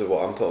talk to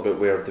what I'm talking about,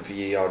 where the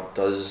VAR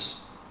is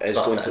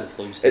going to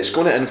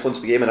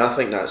influence the game, and I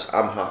think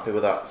I'm happy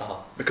with that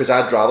because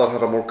I'd rather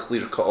have a more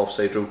clear cut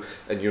offside rule,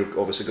 and you're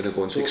obviously going to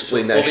go on to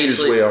explain the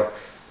issues where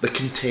the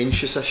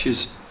contentious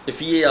issues. The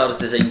VAR is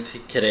designed to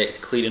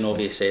correct clear and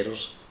obvious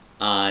errors,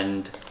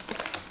 and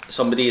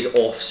somebody is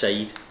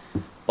offside,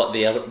 but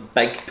their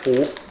big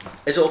toe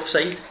is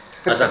offside,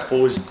 as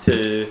opposed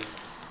to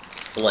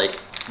like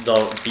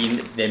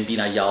them being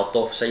a yard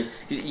offside.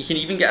 You can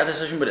even get a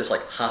decision where it's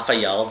like half a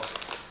yard,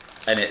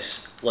 and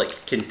it's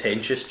like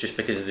contentious just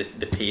because of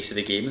the pace of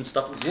the game and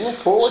stuff. Yeah,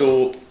 totally.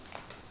 So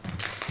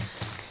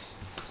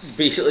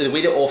basically, the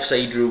way the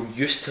offside rule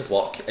used to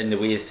work and the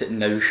way that it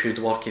now should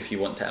work if you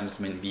want to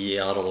implement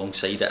VAR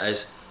alongside it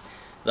is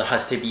there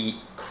has to be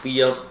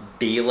clear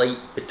daylight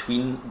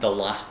between the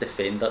last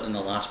defender and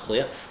the last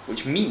player,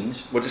 which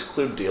means... What does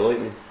clear daylight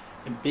mean?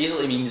 It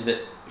basically means that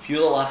if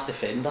you're the last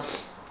defender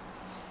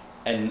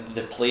and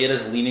the player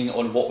is leaning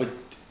on what would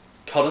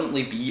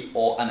currently be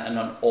in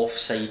an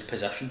offside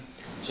position,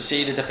 so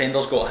say the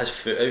defender's got his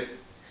foot out,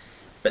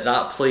 but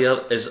that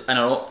player is in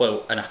a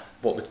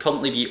what would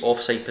currently be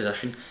offside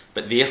position,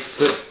 but their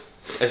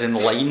foot is in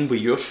line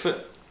with your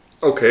foot,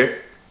 Okay.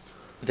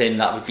 then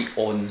that would be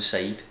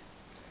onside.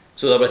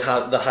 So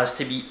there has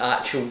to be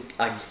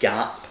a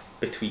gap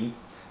between.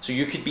 So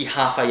you could be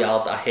half a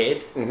yard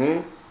ahead,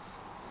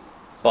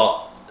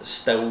 but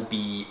still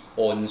be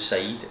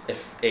onside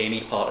if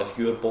any part of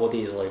your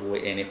body is level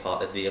with any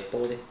part of their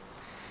body.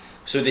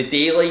 So the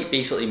daylight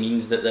basically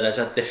means that there is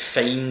a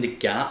defined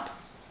gap,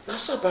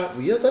 That's a bit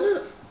weird, isn't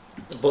it?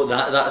 but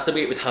that's the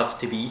way it would have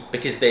to be,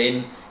 because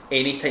then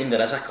anytime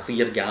there is a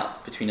clear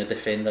gap between a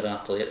defender and a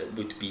player, it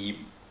would be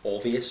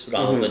obvious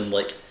rather than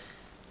like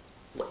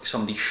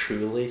somebody's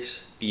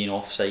shoelace being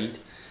offside.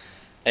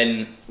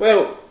 And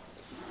Well,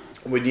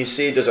 when you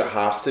say does it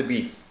have to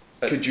be,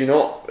 could you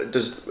not?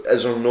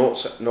 Is there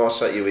not a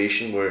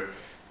situation where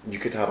you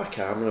could have a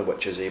camera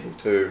which is able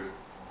to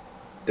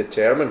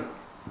determine?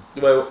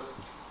 well,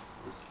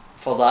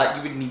 for that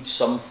you would need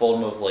some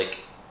form of like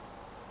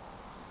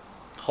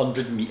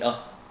 100-meter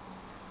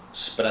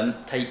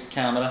sprint type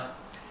camera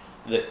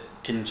that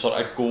can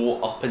sort of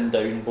go up and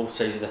down both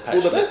sides of the pitch.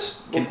 Well, there that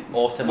is. can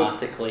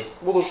automatically.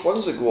 Well, there's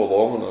ones that go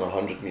along on a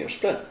 100-meter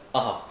sprint.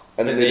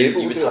 And And then they're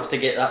able you to would do have it. to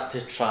get that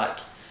to track.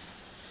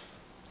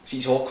 See,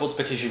 it's awkward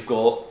because you've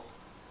got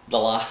the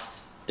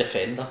last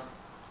defender,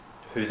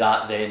 who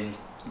that then,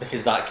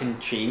 because that can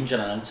change in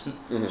an instant.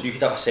 So you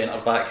could have a centre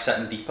back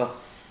sitting deeper,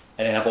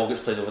 and then a ball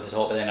gets played over the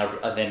top,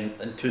 and then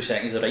in 2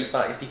 seconds the right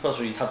back is deeper.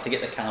 So you'd have to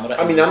get the camera.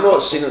 I mean, I'm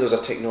not saying that there's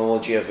a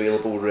technology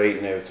available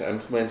right now to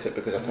implement it,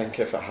 because I think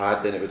if it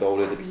had, then it would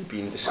already be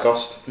being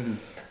discussed.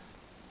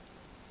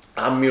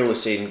 I'm merely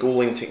saying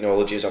goal line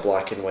technology is a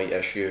black and white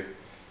issue.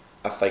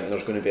 I think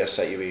there's going to be a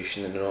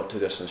situation in the not too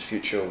distant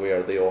future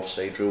where the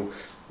offside rule,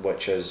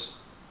 which is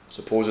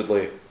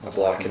supposedly a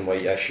black and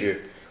white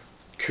issue,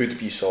 could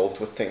be solved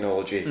with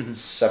technology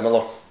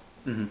similar.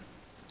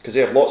 Because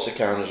they have lots of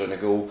cameras on the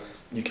goal.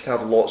 You could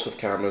have lots of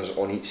cameras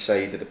on each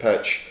side of the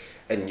pitch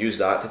and use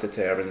that to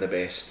determine the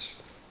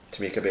best,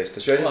 to make a best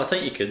decision. Well, I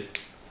think you could.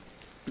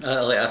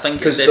 I think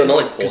Because it's they're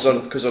definitely not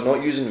possible, because they're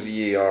not using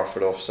VAR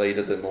for offside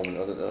at the moment,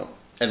 are they not?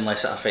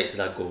 unless it affected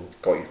a goal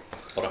Got you.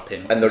 or a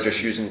penalty. And they're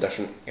just using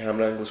different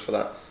camera angles for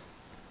that.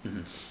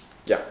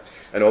 Yeah,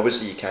 and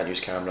obviously you can't use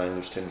camera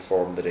angles to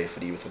inform the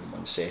referee within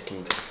 1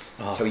 second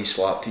until he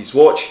slapped his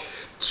watch.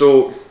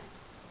 So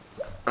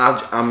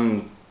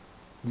I'm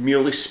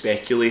merely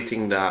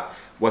speculating that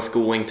with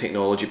goal line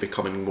technology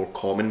becoming more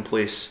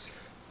commonplace,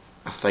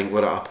 I think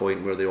we're at a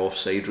point where the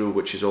offside rule,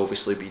 which has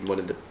obviously been one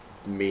of the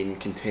main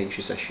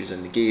contentious issues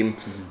in the game,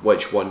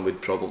 which one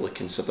would probably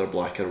consider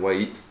black or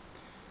white.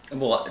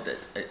 Well,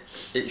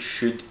 it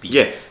should be.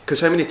 Yeah,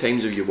 because how many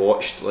times have you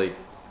watched like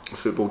a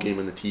football game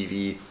on the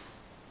TV?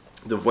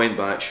 They've went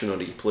back, shown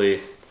a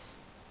replay,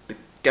 the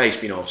guy's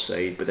been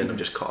offside, but then they've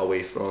just cut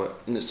away from it,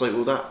 and it's like,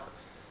 well, that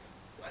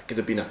could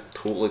have been a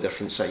totally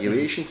different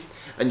situation.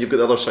 And you've got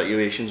the other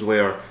situations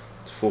where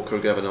folk are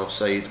given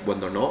offside when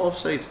they're not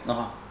offside.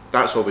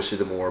 That's obviously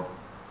the more,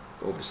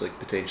 obviously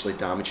potentially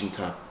damaging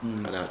to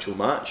an actual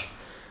match.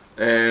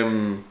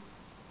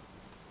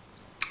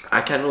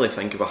 I can't really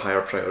think of a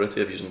higher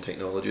priority of using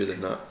technology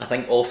than that. I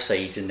think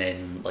offsides and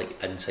then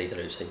like inside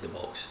or outside the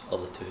box are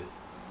the two.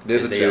 They're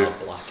the Because they two.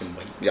 are black and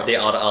white. Yeah. They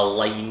are a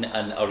line,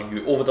 and are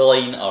you over the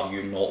line? Are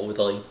you not over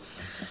the line?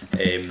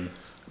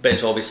 But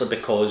it's obviously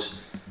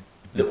because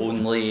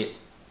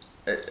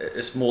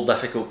it's more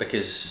difficult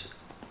because,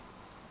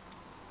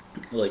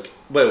 like,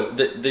 well,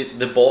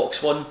 the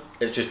box one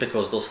is just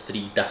because there's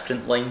 3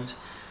 different lines.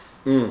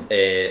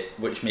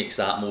 Which makes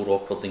that more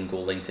awkward than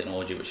goal line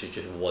technology, which is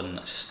just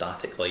one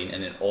static line.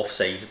 And then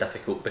offside's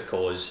difficult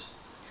because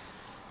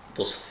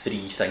there's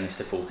 3 things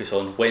to focus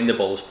on: when the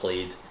ball's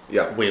played,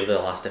 where the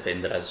last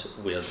defender is,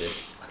 where the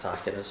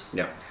attacker is.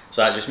 Yeah.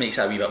 So that just makes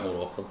it a wee bit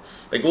more awkward.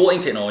 But goal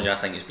line technology, I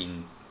think, has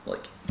been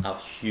like a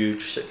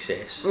huge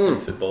success in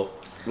football.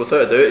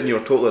 Without a doubt, and you're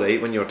totally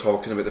right when you're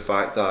talking about the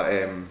fact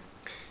that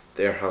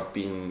there have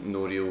been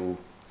no real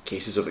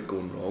cases of it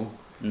going wrong.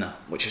 No.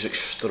 Which is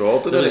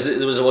extraordinary.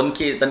 There was one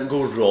case that didn't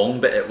go wrong,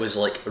 but it was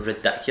like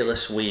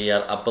ridiculous,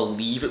 where I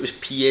believe it was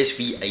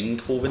PSV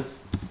Eindhoven.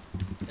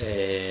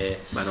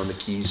 Man on the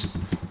keys.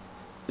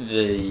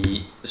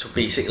 So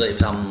basically it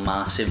was a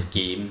massive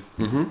game,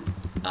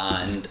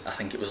 and I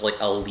think it was like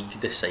a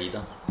league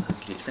decider.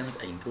 It's been like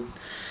Eindhoven,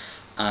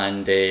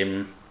 and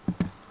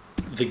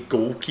the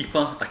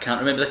goalkeeper, I can't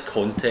remember the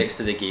context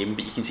of the game,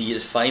 but you can see it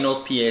was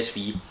Feyenoord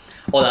PSV.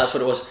 Oh, that's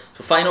what it was.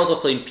 So Feyenoord were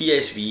playing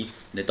PSV in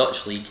the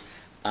Dutch league,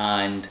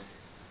 and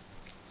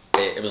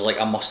it was like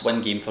a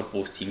must-win game for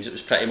both teams. It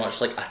was pretty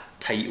much like a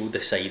title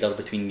decider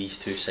between these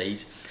two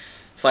sides.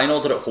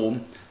 Feyenoord are at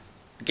home,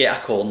 get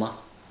a corner,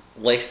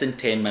 less than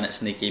 10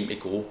 minutes in the game to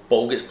go,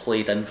 ball gets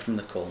played in from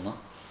the corner.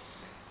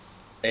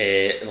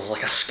 There's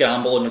like a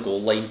scramble on the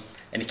goal line,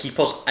 and the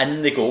keeper's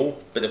in the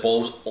goal, but the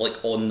ball's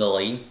like on the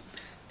line,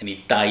 and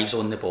he dives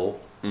on the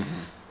ball.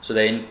 So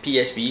then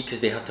PSV,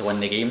 because they have to win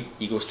the game,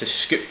 he goes to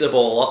scoop the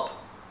ball up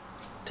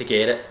to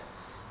get it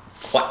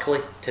quickly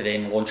to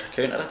then launch a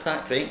counter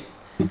attack, right?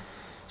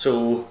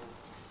 So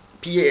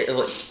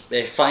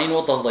fine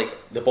order, like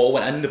the ball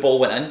went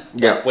in,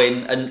 Yeah. like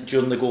when in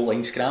during the goal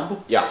line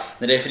scramble. Yeah.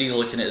 The referee's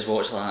looking at his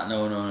watch like that,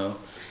 no.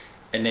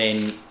 And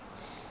then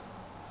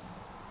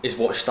his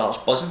watch starts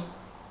buzzing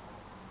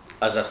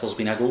as if there's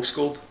been a goal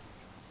scored.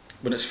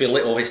 When it's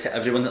fairly obvious to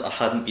everyone that there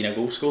hadn't been a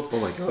goal scored. Oh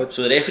my god.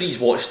 So the referee's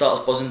watch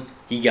starts buzzing,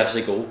 he gives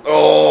a goal.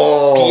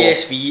 Oh!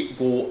 PSV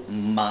go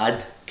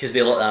mad because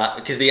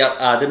they are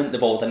adamant the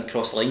ball didn't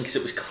cross the line because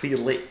it was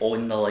clearly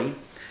on the line.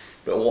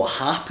 But what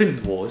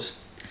happened was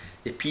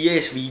the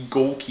PSV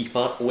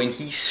goalkeeper, when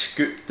he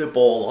scooped the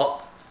ball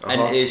up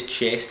into his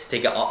chest to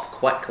get up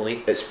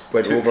quickly,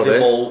 Went took over the there.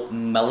 ball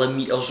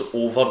millimetres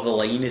over the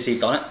line as he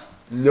done it.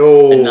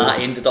 No. And that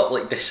ended up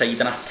like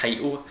deciding a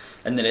title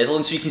in the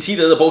Netherlands. So you can see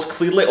that the ball's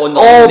clearly on the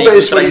Oh, line. but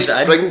it's when he's brings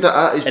it in. bringing it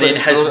at. And then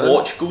his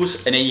watch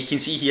goes, and then you can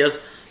see here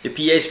the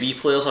PSV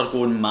players are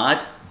going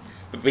mad.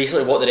 But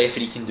basically, what the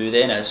referee can do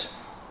then is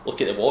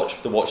look at the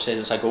watch. The watch says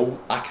it's a goal.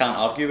 I can't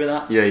argue with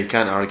that. Yeah, you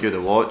can't argue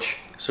the watch.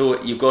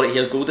 So you've got it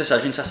here. Goal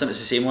decision system. It's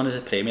the same one as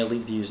the Premier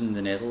League they use in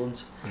the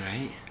Netherlands.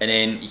 Right. And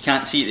then you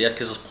can't see it there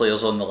because there's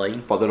players on the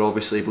line. But they're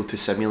obviously able to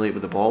simulate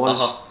with the ball is.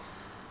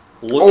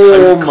 Look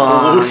Oh how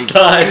my close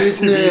that is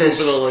to be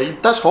goodness! over the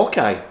line. That's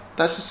Hawkeye.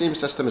 That's the same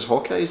system as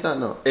Hawkeye, is that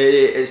not?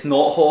 It's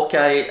not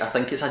Hawkeye. I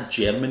think it's a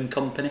German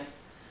company.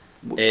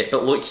 But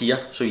look here,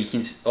 so you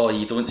can.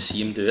 You don't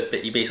see him do it,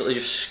 but he basically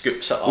just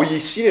scoops it up. Well, you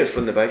see it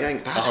from the big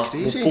angle. That's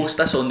crazy. We'll post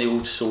this on the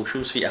old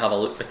socials for you to have a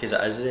look because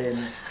it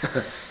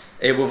is.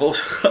 We've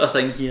also got a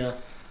thing here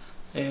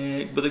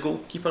where the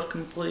goalkeeper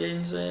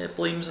blames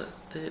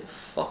the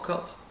fuck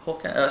up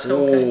Hawkeye. That's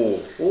Hawkeye.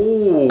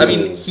 Oh. I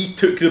mean, he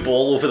took the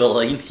ball over the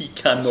line. He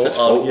cannot It's his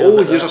fault. argue. Oh,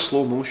 about here's that. a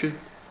slow motion.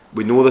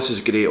 We know this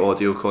is great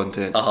audio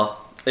content.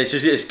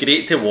 It's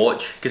great to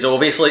watch because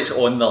obviously it's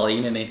on the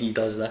line and then he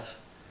does this.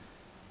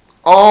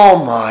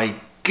 Oh my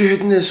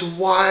goodness,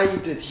 why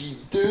did he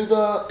do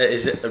that? It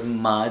is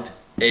mad.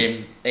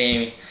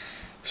 Anyway,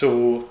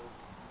 so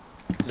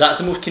that's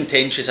the most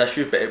contentious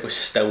issue, but it was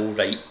still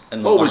right.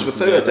 And Oh, it was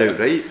without a doubt,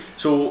 right?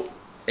 So,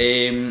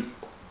 we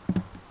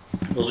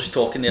were just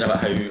talking there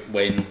about how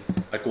when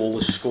a goal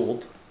is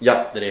scored,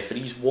 Yeah, the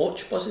referee's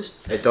watch buzzes.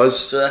 it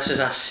does. So this is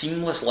a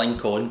seamless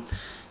link on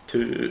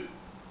to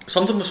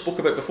something we spoke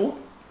about before,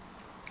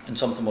 and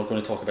something we're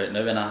going to talk about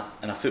now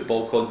in a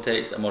football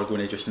context, and we're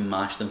going to just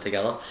mash them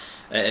together.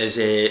 It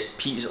is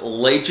Pete's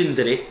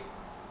legendary.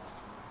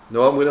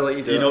 No, I'm going to let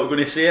you do You're it. not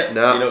going to say it.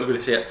 Nah. You're not going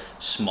to say it.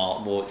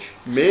 Smartwatch.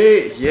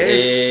 Mate,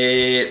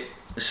 yes.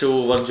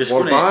 So we're just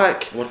We're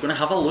back. We're going to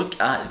have a look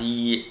at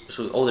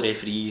all the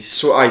referees.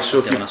 So if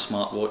having you, a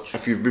smartwatch.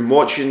 if you've been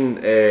watching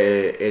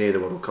any of the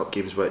World Cup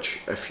games,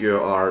 which if you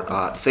are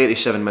at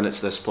 37 minutes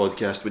of this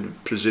podcast, we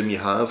would presume you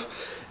have,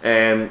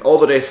 all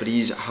the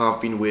referees have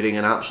been wearing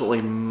an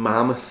absolutely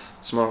mammoth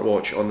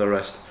smartwatch on their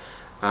wrist.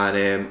 And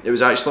it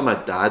was actually my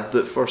dad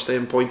that first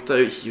pointed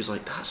out. He was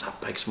like, "That's a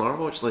big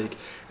smartwatch!" Like,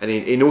 and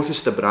he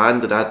noticed the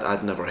brand, and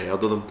I'd never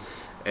heard of them.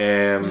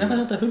 You never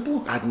had a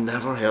Hublot? I'd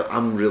never heard.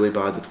 I'm really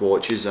bad with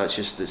watches.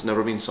 It's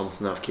never been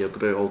something I've cared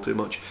about all too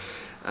much.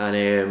 And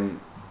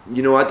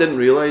I didn't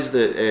realise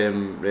that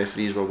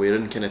referees were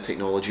wearing kind of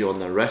technology on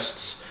their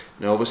wrists.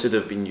 Now, obviously,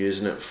 they've been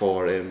using it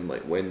for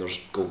like when there's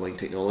goal line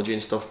technology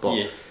and stuff.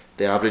 But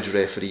the average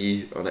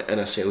referee in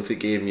a Celtic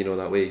game,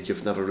 that way,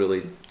 you've never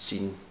really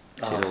seen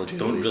technology.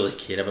 Don't really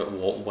care about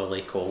what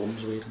Willie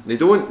Collins wearing. They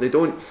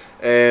don't.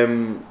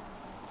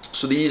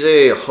 So these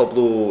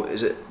Hublot,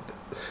 is it?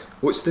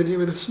 What's the name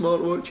of the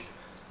smartwatch?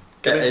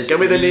 Give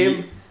me the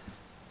name.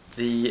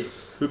 The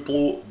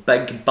Hublot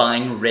Big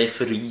Bang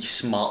Referee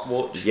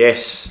Smartwatch.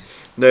 Yes.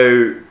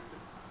 Now,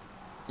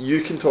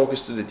 you can talk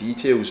us through the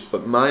details,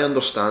 but my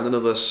understanding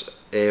of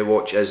this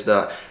watch is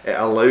that it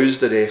allows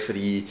the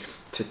referee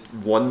to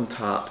one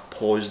tap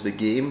pause the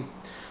game,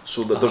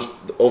 so that there's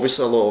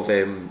obviously a lot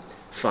of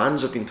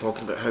fans have been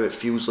talking about how it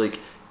feels like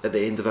at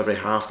the end of every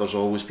half there's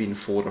always been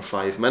 4 or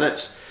 5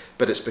 minutes,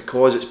 but it's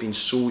because it's been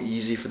so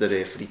easy for the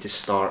referee to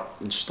start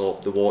and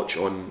stop the watch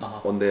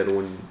on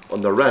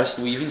their wrist.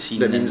 We even seen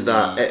that means in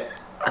that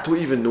I don't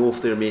even know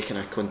if they're making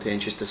a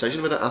contentious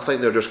decision with it. I think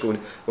they're just going,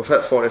 we've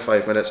hit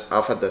 45 minutes,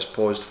 I've had this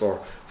paused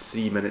for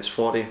 3 minutes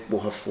 40,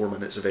 we'll have 4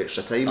 minutes of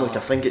extra time. Like, I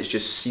think it's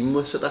just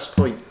seamless at this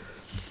point.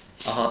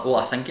 Well,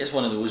 I think it's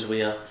one of those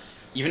where,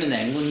 even in the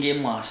England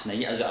game last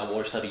night, I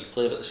watched a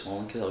replay of it this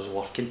morning because I was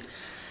working.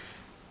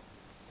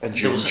 And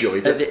you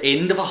enjoyed At it. the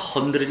end of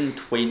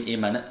 120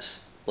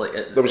 minutes,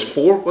 There was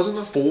 4, wasn't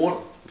there?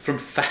 4 from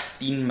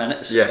 15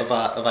 minutes Yeah. of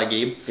a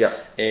game. Yeah.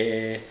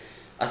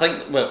 I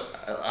think. Well,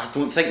 I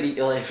don't think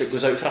if it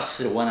goes out for a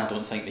throw-in, I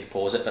don't think they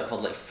pause it. But for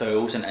like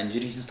fouls and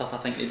injuries and stuff, I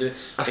think they do.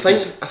 I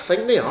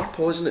think they are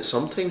pausing it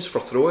sometimes for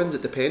throw-ins.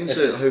 It depends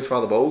on how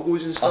far the ball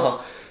goes and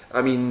stuff.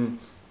 I mean,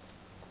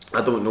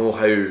 I don't know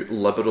how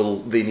liberal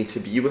they need to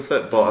be with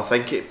it, but I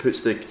think it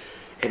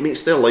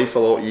makes their life a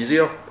lot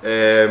easier.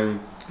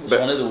 It's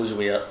one of those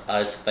where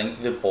I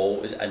think the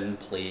ball is in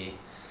play.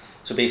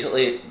 So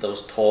basically, there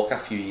was talk a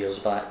few years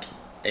back.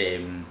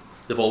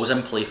 The ball was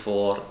in play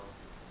for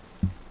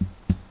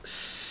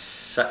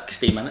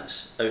 60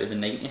 minutes out of the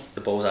 90,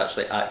 the ball's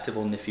actually active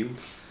on the field.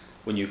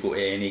 When you go to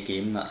any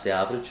game, that's the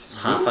average.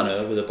 It's half an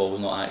hour where the ball's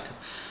not active.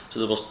 So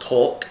there was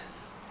talk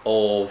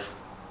of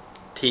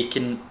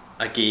taking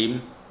a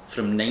game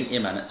from 90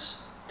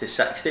 minutes to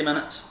 60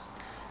 minutes,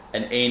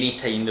 and any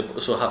time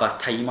so have a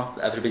timer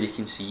that everybody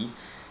can see,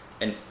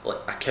 and like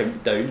a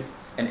countdown,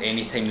 and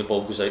any time the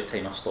ball goes out,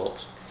 timer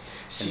stops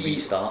and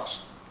restarts.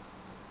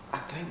 I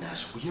think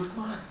that's weird,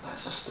 man.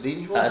 That's a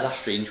strange one. That is a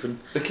strange one.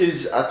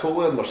 Because I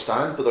totally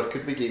understand, but there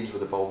could be games where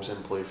the ball's in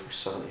play for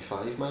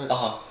 75 minutes.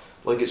 Uh-huh.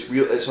 Like it's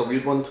weird. It's a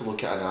weird one to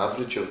look at an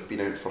average of being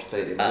out for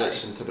 30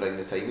 minutes and to bring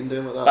the timing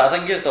down like that. But I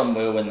think it's done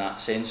well in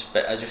that sense.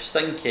 But I just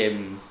think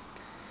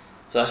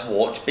so this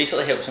watch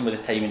basically helps them with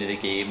the timing of the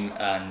game,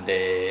 and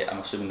I'm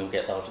assuming they'll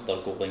get their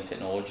goal line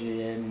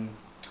technology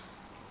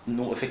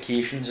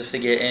notifications if they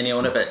get any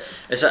on it. But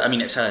it's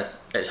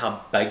a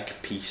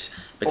big piece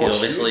because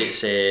obviously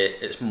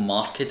it's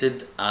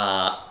marketed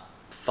at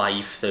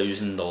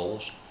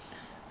 $5,000.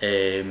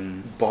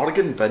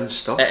 Bargain bin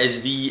stuff. It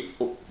is the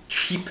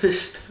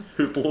cheapest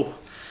Hublot,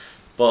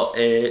 but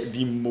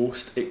the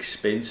most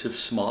expensive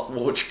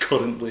smartwatch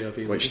currently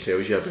available. Which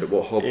tells you about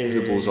what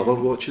Hublot's other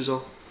watches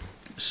are.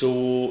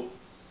 So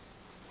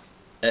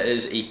it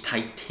is a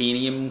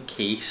titanium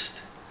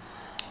cased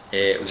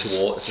watch.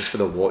 This is for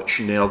the watch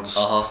nerds.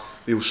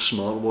 The old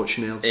smartwatch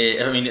nerds.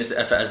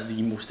 If it is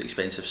the most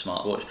expensive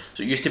smartwatch.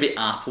 So it used to be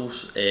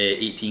Apple's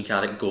 18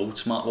 karat gold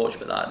smartwatch,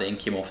 but that then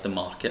came off the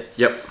market.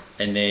 Yep.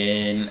 And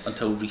then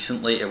until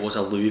recently it was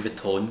a Louis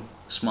Vuitton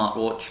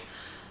smartwatch,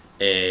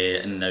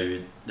 and now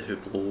the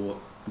Hublot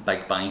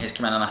Big Bang has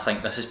come in, and I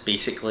think this is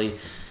basically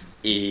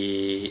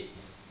a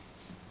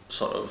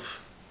sort of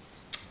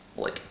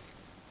like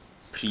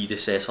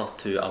predecessor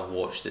to a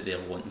watch that they're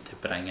wanting to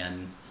bring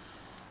in,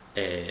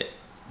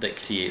 that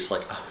creates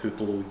like a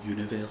Hublot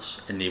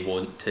universe, and they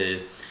want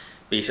to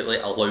basically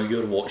allow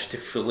your watch to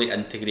fully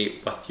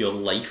integrate with your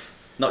life,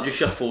 not just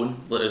your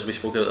phone, like as we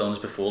spoke about once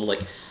before.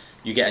 Like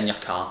you get in your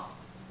car,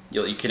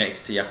 you connect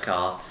it to your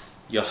car,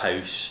 your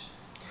house.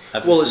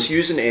 Everything. Well, it's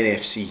using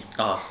NFC.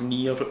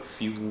 Near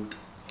field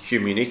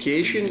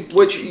Communication,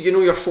 which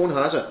your phone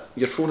has it.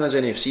 Your phone has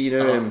NFC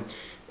now.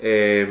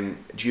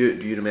 Do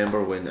you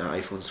remember when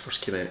iPhones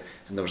first came out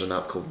and there was an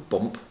app called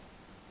Bump?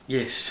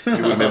 Yes. You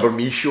remember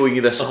me showing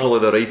you this at probably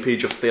the ripe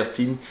age of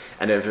 13,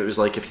 and if it was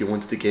like if you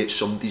wanted to get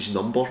somebody's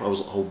number, I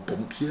was like, I'll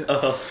bump you.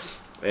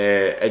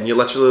 And you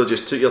literally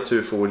just took your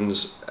two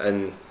phones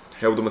and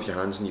held them with your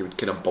hands, and you would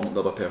kind of bump the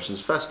other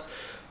person's fist,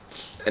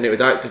 and it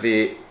would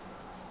activate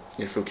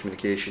your full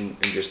communication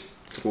and just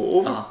throw it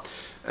over.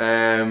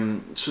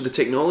 So the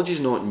technology is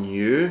not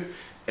new.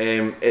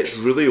 It's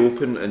really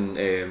open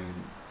in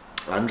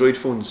Android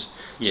phones.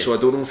 Yeah. So I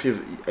don't know if you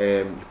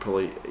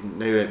probably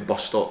now at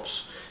bus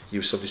stops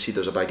you sort of see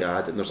there's a big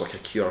ad and there's like a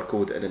QR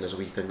code and then there's a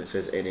wee thing that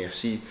says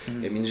NFC.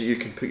 It means that you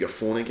can put your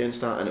phone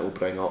against that and it will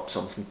bring up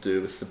something to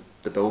do with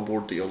the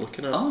billboard that you're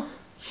looking at.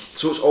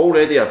 So it's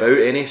already about.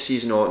 NFC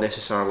is not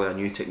necessarily a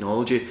new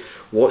technology.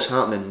 What's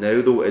happening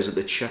now though is that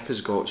the chip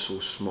has got so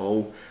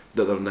small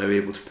that they're now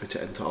able to put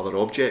it into other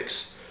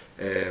objects.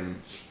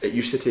 It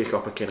used to take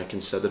up a kind of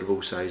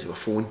considerable size of a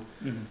phone,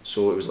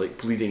 so it was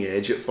like bleeding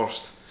edge at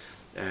first,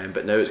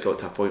 but now it's got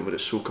to a point where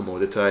it's so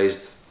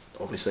commoditised.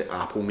 Obviously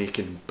Apple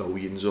making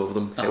billions of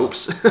them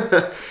helps.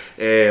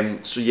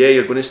 So yeah,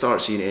 you're going to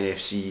start seeing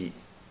NFC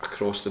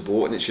across the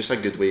board, and it's just a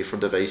good way for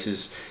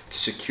devices to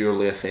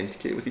securely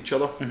authenticate with each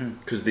other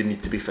because they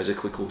need to be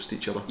physically close to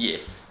each other. Yeah.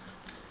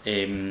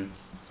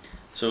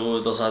 So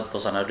there's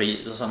an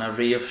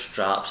array of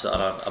straps that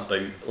are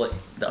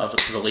that are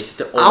related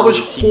to all. I was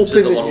the teams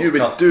hoping of the that you World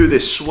Cup. would do the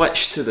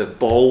switch to the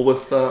ball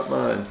with that,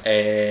 man.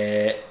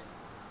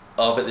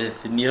 But the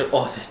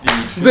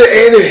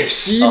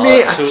NFC,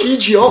 mate. I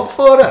teed you up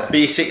for it.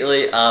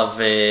 Basically,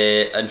 I've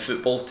in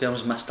football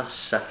terms missed a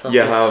sitter.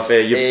 You have.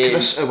 You've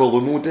Chris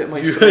Iwelumo'd it,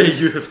 my friend.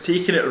 You have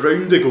taken it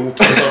round the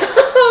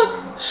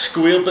goalkeeper,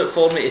 squared it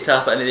for me to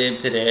tap it into the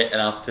empty net,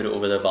 and I've put it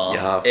over the bar. You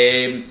have.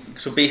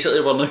 So basically,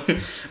 we'll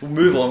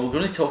move on. We're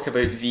going to talk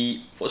about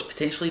what's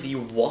potentially the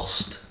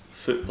worst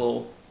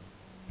football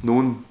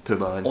known to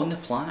man on the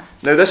planet.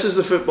 Now, this is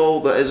the football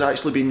that is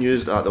actually being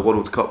used at the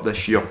World Cup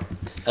this year.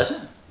 Is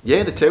it?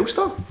 Yeah, the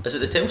Telstar. Is it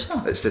the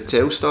Telstar? It's the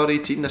Telstar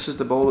 18. This is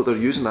the ball that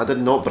they're using. I did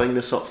not bring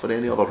this up for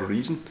any other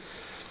reason.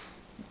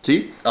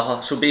 See?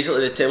 So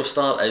basically, the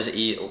Telstar is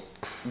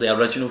the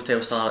original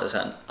Telstar is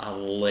a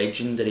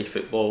legendary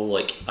football.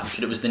 Like I'm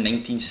sure it was the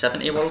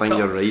 1970 World Cup. I think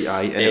you're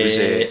right. And it was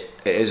it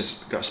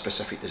is got a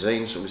specific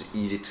design, so it was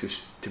easy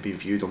to be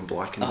viewed on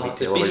black and white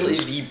televisions.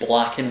 It's basically the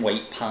black and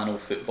white panel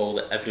football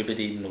that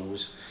everybody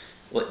knows.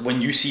 Like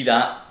when you see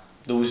that,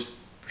 those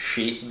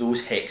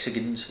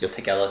hexagons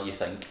together, you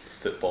think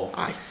football.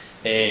 Aye.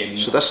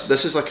 So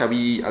this is like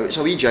it's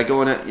a wee jig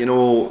on it.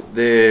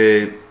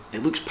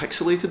 It looks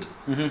pixelated.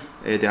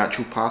 The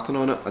actual pattern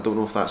on it, I don't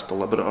know if that's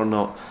deliberate or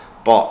not,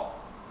 but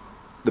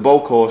the ball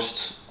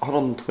costs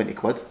 120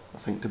 quid, I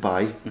think, to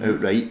buy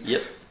outright.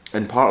 Yep.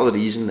 And part of the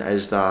reason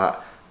is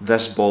that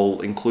this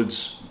ball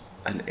includes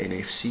an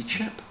NFC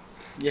chip.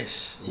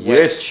 Yes.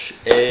 Yes.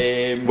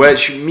 Which,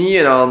 Which me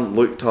and Alan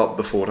looked up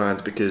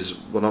beforehand,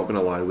 because we're not going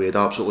to lie, we had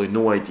absolutely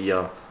no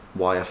idea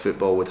why a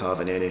football would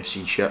have an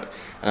NFC chip.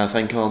 And I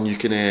think, Alan, you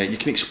can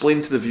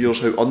explain to the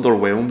viewers how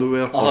underwhelmed we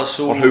were, or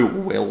how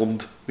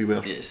whelmed we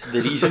were. yes,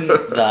 the reason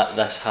that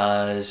this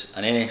has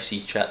an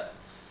NFC chip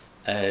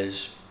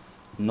is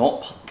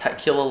not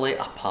particularly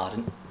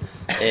apparent.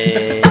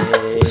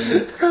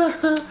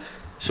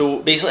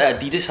 So basically,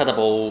 Adidas had a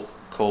ball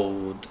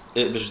called,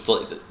 it was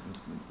like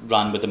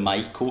ran with the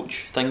My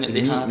Coach thing that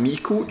they had. Me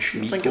Coach,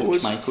 I think it Coach,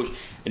 was. My Coach,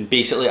 and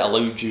basically it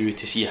allowed you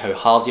to see how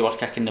hard you were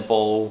kicking the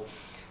ball,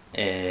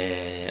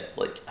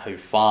 like how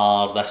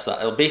far this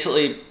that. It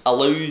basically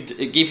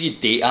it gave you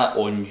data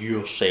on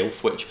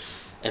yourself, which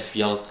if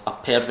you're a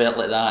pervert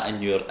like that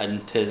and you're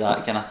into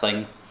that kind of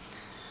thing,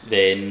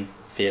 then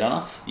fair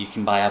enough. You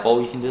can buy a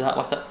ball, you can do that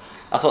with it.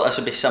 I thought this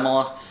would be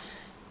similar.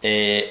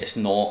 It's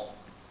not.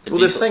 Well,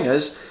 the thing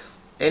is,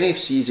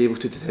 NFC is able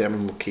to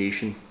determine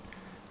location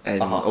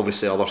and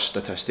obviously other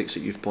statistics that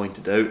you've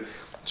pointed out.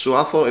 So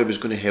I thought it was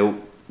going to help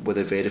with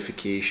the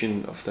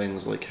verification of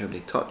things like how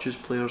many touches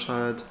players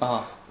had,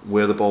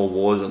 where the ball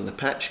was on the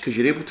pitch, because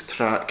you're able to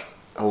track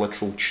a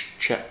literal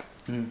chip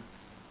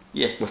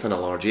within a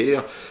large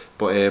area.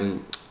 But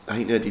I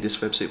think the Adidas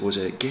website was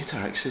get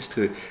access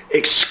to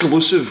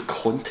exclusive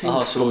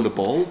content from the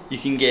ball. You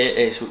can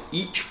get so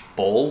each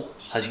ball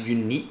has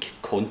unique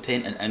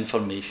content and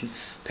information,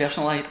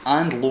 personalised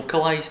and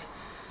localised,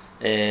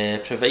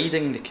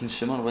 providing the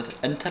consumer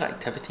with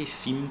interactivity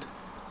themed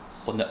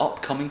on the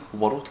upcoming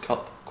World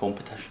Cup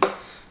competition. So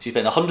you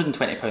spend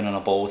 £120 on a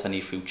ball with a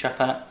near-field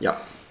chip in it. Yeah.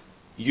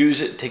 Use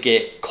it to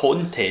get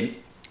content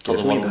for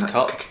the World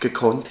Cup,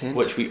 content,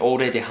 which we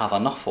already have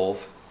enough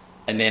of,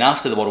 and then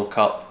after the World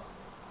Cup,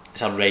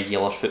 it's a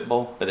regular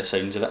football by the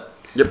sounds of it.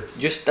 Yep.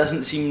 Just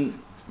doesn't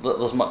seem that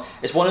there's much.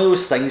 It's one of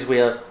those things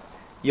where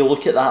you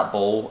look at that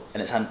ball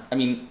and I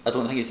mean, I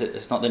don't think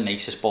it's not the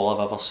nicest ball I've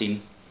ever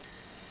seen.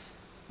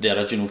 The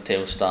original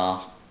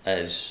Telstar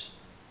is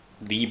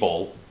the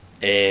ball.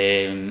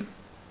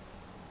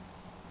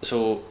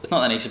 So it's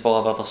not the nicest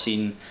ball I've ever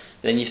seen.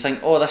 Then you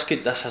think, oh, this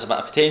has a bit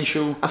of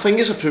potential. I think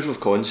it's a proof of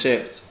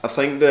concept. I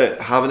think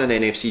that having an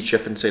NFC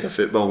chip inside a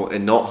football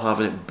and not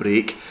having it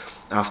break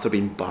after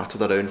being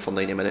battered around for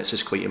 90 minutes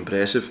is quite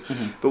impressive.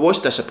 But what's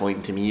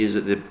disappointing to me is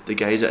that the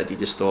guys at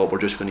Adidas thought we're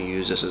just going to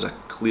use this as a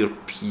clear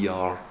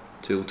PR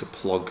tool to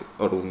plug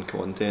our own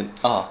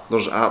content.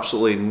 There's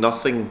absolutely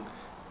nothing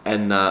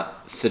in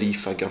that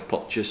 3-figure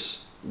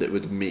purchase that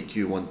would make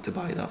you want to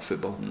buy that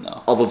football.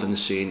 No. Other than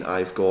saying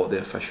I've got the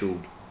official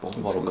ball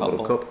from the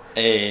World Cup.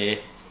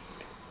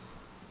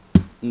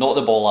 Not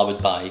the ball I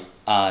would buy.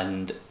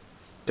 And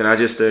can I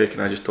just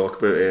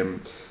talk about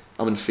I'm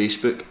on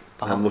Facebook.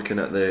 I'm looking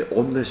at the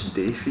On This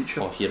Day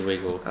feature. Oh, here we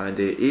go. And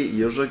 8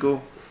 years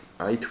ago,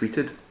 I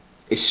tweeted,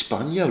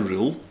 España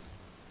rule.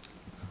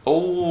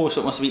 Oh, so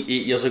it must have been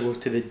 8 years ago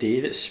to the day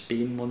that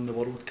Spain won the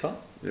World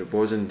Cup. It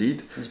was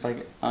indeed. It's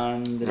big.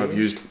 And I've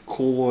used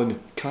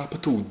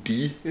capital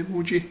D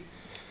emoji.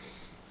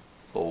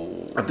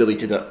 Oh. I've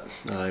deleted it.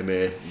 I'm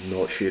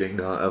not sharing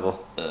that ever.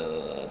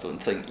 I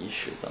don't think you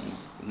should.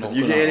 Have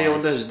you got any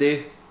on this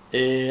day?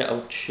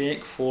 I'll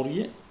check for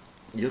you.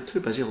 You're too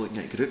busy looking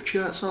at group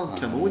chats, Al.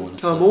 Come on.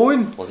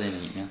 Bloody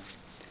nightmare.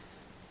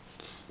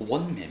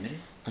 One memory.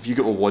 Have you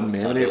got a one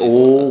memory?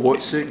 Oh,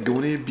 what's it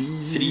gonna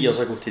be? 3 years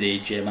ago today,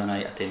 Gemma and I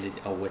attended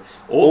a wedding.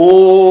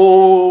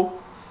 Oh!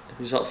 It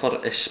was up for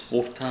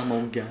Esporta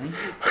Malgany.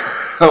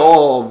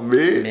 Oh,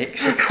 mate.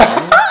 Mexico.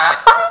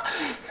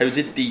 How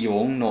did De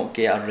Jong not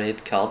get a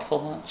red card for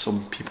that?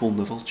 Some people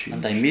never change.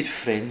 And I made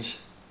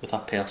friends with a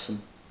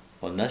person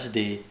on this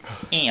day.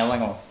 Years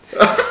ago.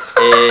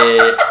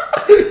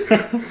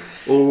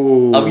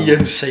 Oh. A wee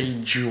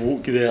inside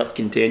joke there.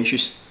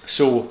 Contentious.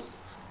 So,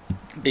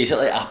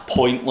 basically a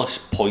pointless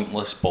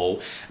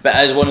ball. But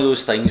it is one of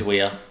those things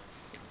where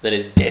there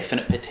is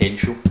definite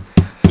potential.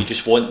 We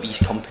just want these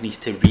companies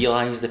to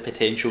realise the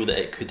potential that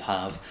it could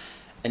have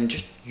and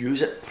just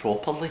use it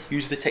properly,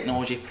 use the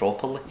technology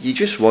properly. You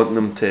just want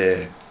them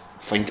to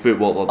think about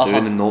what they're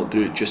doing and not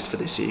do it just for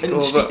the sake And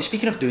of it.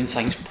 Speaking of doing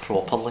things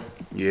properly,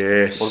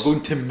 yes, we're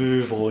going to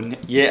move on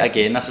yet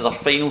again. This is our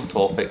final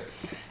topic,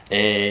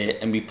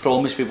 and we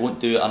promise we won't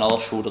do another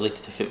show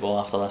related to football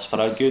after this for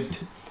a good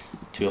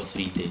 2 or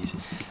 3 days.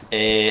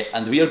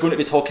 And we are going to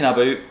be talking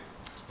about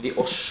the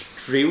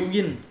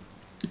Australian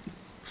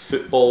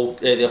football,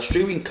 the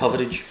Australian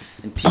coverage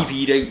and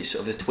TV rights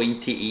of the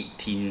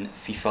 2018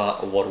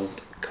 FIFA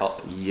World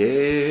Cup.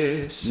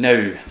 Yes.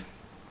 Now,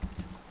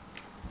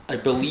 I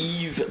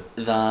believe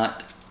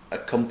that a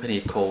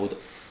company called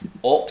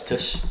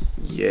Optus,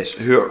 Yes,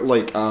 who are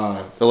like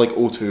they're like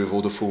O2,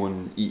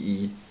 Vodafone,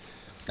 EE.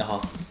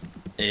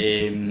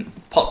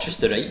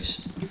 Purchased the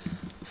rights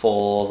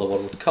for the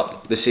World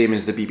Cup. The same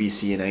as the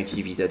BBC and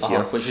ITV did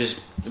here. Which is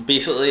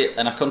basically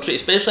in a country,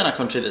 especially in a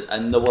country that's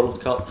in the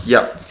World Cup,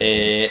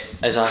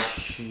 is a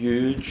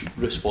huge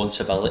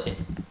responsibility.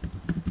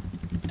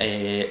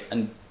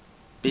 And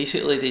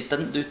basically they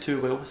didn't do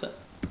too well with it.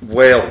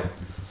 Well,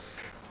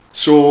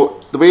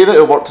 So the way that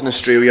it worked in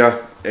Australia,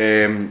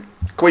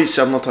 quite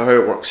similar to how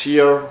it works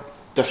here.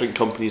 Different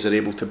companies are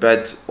able to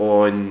bid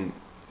on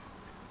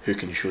who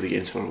can show the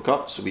games for World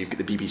Cup. So we've got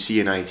the BBC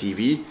and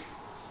ITV.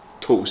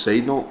 Total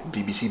side note,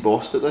 BBC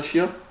bossed it this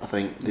year. I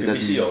think they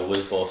BBC did.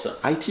 always boss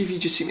it. ITV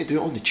just seem to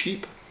do it on the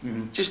cheap.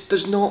 Just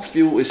does not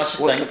feel as That's the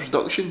slick a thing.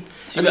 production.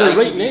 See And what they're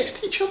right ITV's next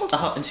to each other.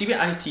 And see what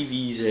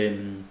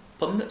ITV's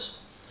pundits.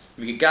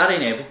 We got Gary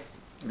Neville,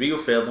 Rio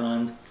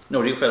Ferdinand.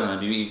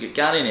 We got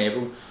Gary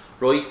Neville,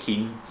 Roy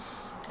Keane.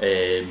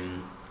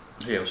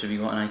 Who else have you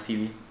got on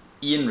ITV?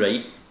 Ian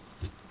Wright.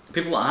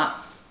 People like that.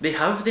 They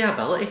have the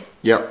ability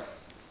Yep.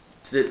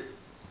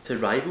 to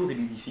rival the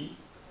BBC.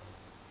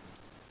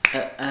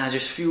 And I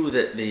just feel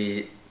that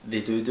they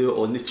do it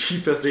on the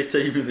cheap every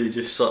time, and they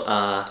just sort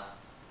of.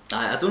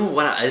 I don't know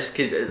what it is,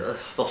 because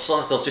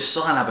there's just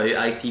something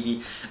about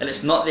ITV, and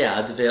it's not the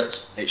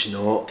adverts, It's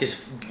not.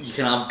 because you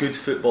can have good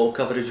football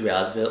coverage with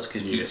adverts,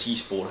 because Yeah. BT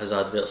Sport has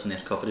adverts and their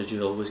coverage is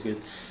always good.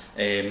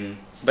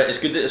 But it's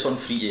good that it's on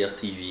free-to-air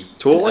TV.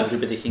 Totally.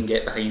 Everybody can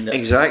get behind it.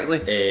 Exactly.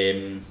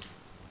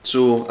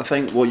 So I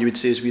think what you would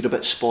say is we're a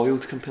bit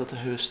spoiled compared to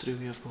how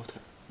Australia have got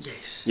it.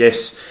 Yes.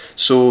 Yes.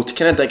 So to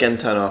kind of dig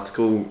into an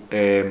article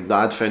that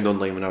I'd found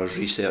online when I was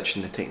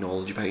researching the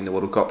technology behind the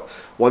World Cup,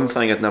 one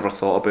thing I'd never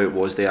thought about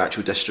was the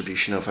actual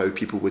distribution of how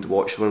people would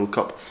watch the World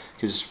Cup.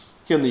 Because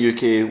here in the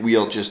UK, we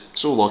are just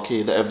so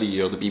lucky that every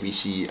year the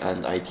BBC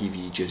and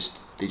ITV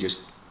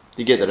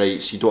they get the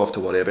rights. You don't have to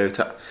worry about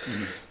it.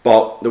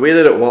 But the way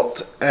that it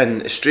worked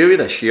in Australia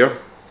this year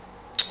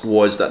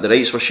was that the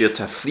rights were shared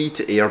to a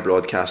free-to-air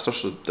broadcaster,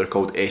 so they're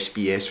called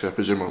SBS, who I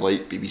presume are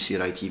like BBC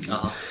or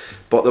ITV.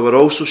 But they were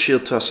also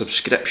shared to a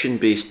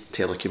subscription-based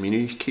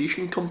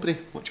telecommunication company,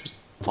 which was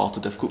far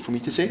too difficult for me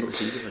to say,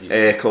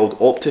 called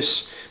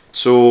Optus.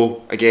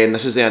 So again,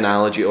 this is the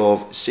analogy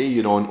of, say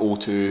you're on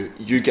O2,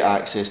 you get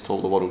access to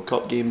all the World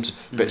Cup games,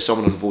 but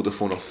someone on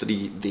Vodafone or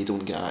 3, they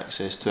don't get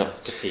access to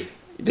it. To pay.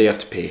 They have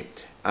to pay.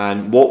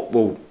 And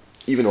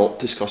even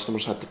Optus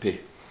customers had to pay.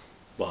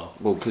 Wow.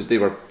 Well, because they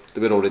were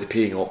already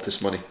paying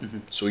Optus money,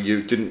 so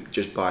you didn't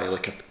just buy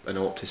like an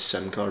Optus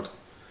SIM card.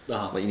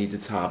 Like you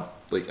needed to have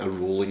like a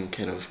rolling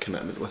kind of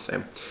commitment with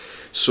them.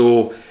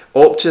 So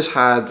Optus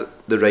had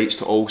the rights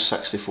to all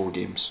 64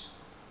 games,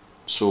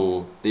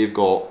 so they've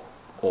got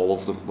all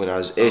of them.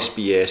 Whereas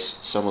SBS,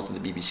 similar to the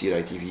BBC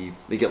or ITV,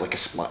 they get like a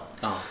split.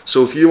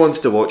 So if you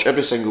wanted to watch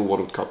every single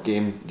World Cup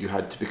game, you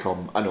had to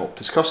become an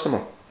Optus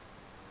customer.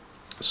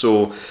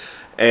 So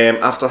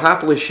after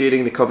happily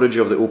sharing the coverage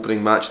of the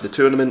opening match of the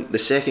tournament, the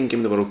second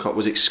game of the World Cup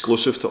was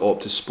exclusive to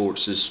Optus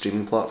Sports'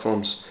 streaming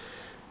platforms.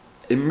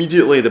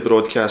 Immediately the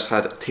broadcast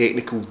had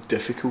technical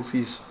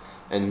difficulties,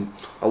 and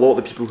a lot of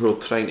the people who were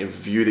trying to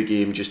view the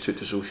game just took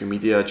to social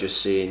media just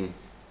saying,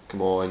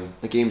 come on,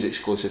 the game's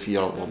exclusive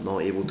here, we're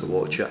not able to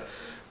watch it.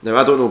 Now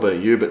I don't know about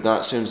you, but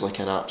that sounds like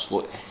an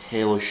absolute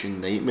hellish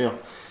nightmare.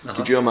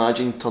 Could you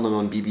imagine turning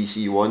on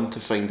BBC One to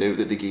find out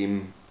that the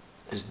game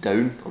is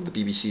down, or the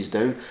BBC is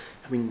down?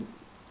 I mean,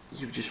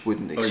 you just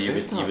wouldn't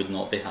expect that. You would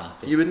not be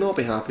happy. You would not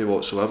be happy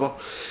whatsoever.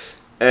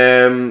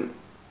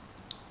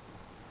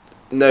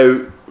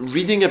 Now,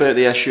 reading about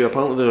the issue,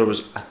 apparently there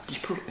was a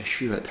deeper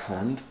issue at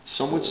hand.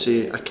 Some would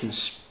say a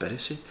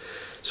conspiracy.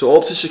 So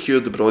Optus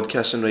secured the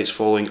broadcasting rights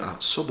following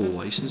a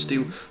sub-licence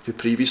deal, who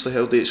previously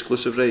held the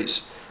exclusive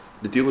rights.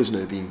 The deal is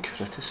now being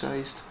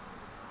criticised.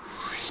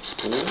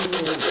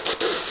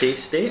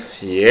 Tasty.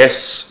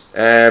 Yes.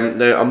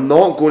 Now, I'm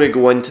not going to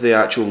go into the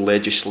actual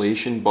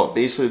legislation, but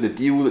basically the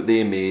deal that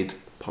they made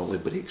apparently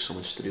breaks some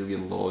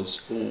Australian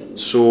laws.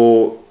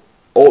 So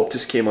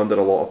Optus came under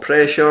a lot of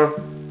pressure,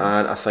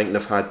 and I think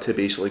they've had to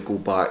basically go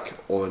back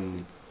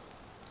on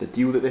the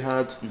deal that they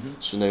had.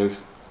 So now,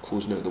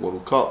 closing out the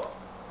World Cup,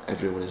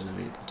 everyone is now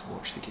able to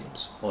watch the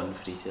games On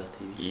free-to-air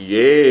TV.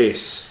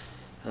 Yes.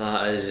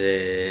 That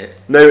is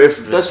Now, if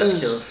this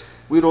ridiculous. is,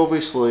 we're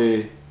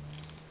obviously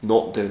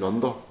not down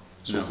under.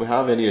 So No. if we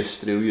have any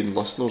Australian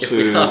listeners If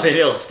we have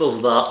any listeners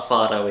that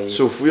far away.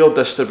 so if we are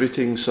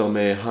distributing some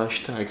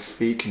hashtag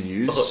fake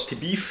news, But to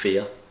be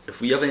fair, if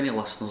we have any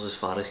listeners as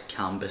far as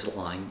Canvas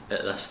Line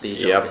at this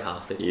stage, I'll yep, be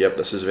happy. yep,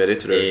 this is very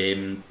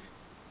true.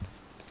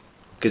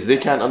 Because they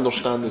can't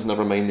understand us,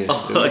 never mind the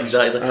Australians.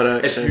 Exactly. Our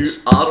If you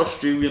accents. are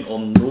Australian or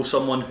know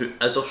someone who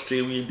is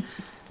Australian,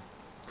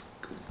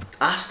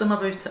 ask them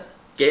about it.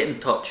 Get in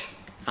touch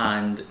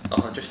and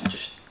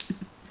just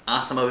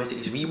ask them about it,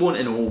 because we want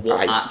to know what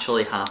Aye.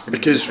 actually happened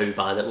Because and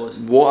how bad it was.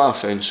 What I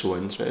found so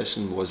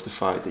interesting was the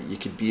fact that you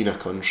could be in a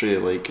country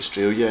like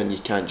Australia and you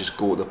can't just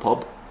go to the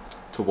pub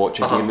to watch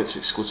a game that's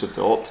exclusive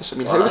to Optus. I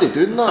mean, how were they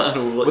doing that? I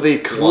know, like were they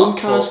laptop.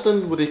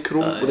 Chromecasting? Were they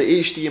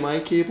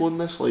HDMI cable in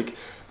this? Like,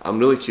 I'm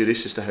really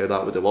curious as to how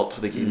that would have worked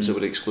for the games that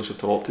were exclusive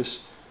to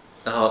Optus.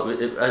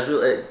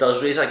 It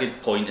does raise a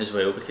good point as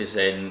well, because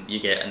then you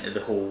get into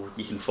the whole,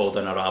 you can fall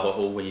down a rabbit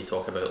hole where you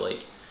talk about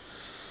like,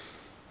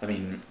 I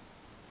mean,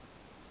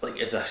 like,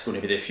 is this going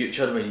to be the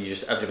future where you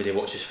just everybody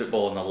watches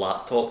football on their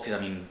laptop? Because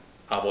I mean,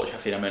 I watch a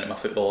fair amount of my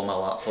football on my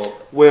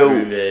laptop. Well,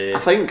 through, I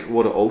think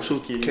what it also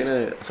games.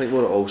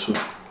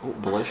 oh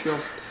bless you.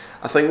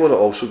 I think what it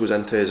also goes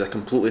into is a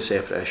completely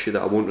separate issue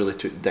that I won't really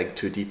dig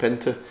too deep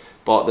into,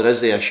 but there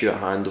is the issue at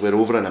hand where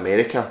over in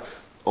America,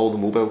 all the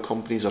mobile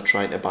companies are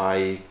trying to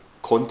buy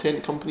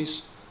content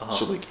companies.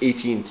 So like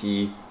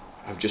AT&T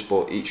have just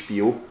bought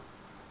HBO.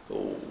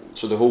 Oh.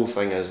 So the whole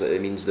thing is that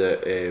it means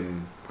that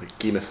like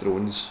Game of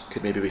Thrones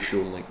could maybe be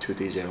shown like 2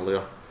 days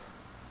earlier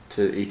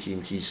to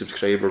AT&T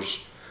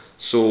subscribers.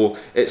 So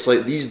it's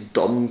like these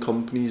dumb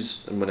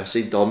companies, and when I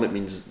say dumb it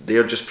means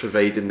they're just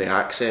providing the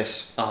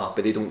access, but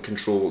they don't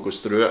control what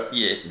goes through it.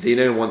 Yeah. They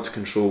now want to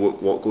control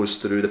what goes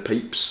through the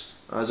pipes,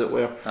 as it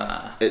were.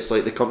 It's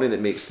like the company that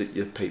makes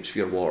the pipes for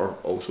your water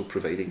also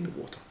providing the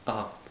water.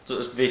 So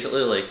it's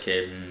basically like,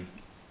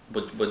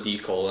 what do you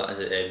call it? Is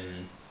it,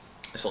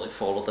 it's like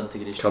forward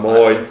integration? Come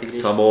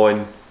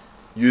on,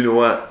 you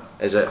know it.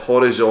 Is it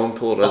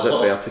horizontal or is it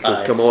vertical?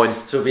 Aye. Come on.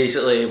 So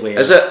basically, where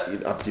Is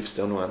it? You've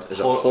still no answer. Is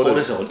it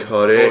horizontal?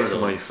 Correct, Horizontal.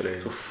 my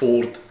friend. So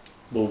Ford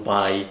will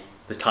buy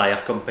the tyre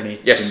company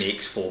Yes. who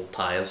makes Ford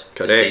tyres.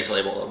 Correct. That's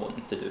basically what they're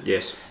wanting to do.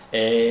 Yes.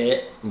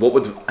 What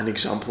would an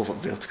example of a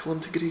vertical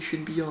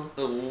integration be on?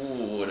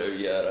 Oh, no,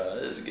 yeah,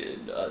 that's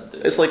good.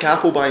 It's like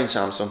Apple buying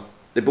Samsung.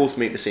 They both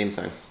make the same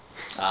thing.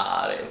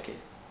 Right, okay.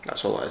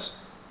 That's all it is.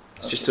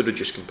 It's just to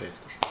reduce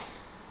competitors.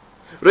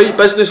 Right,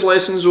 business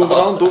lessons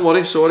overall. Don't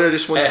worry, sorry, I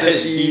just wanted It to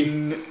has see.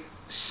 been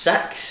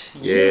 6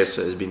 years. Yes,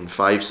 it has been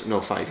 5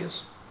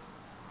 years.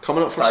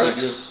 Coming up for 5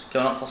 6. years.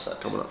 Coming up for 6.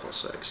 Coming up for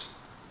 6.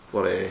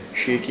 We're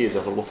shaky as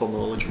ever with our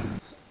knowledge.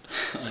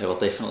 We're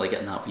definitely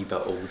getting that wee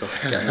bit older,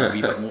 getting that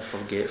wee bit more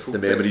forgetful. The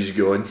memory's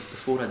gone.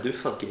 Before I do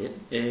forget,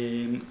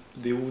 the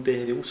old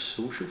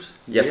socials.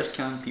 Yes.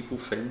 Where can people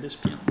find us,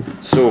 Peter?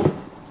 So,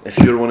 if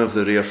you're one of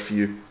the rare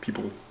few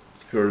people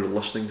who are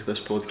listening to this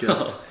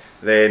podcast,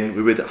 then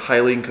we would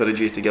highly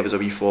encourage you to give us a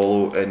wee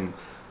follow and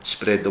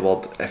spread the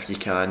word if you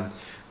can.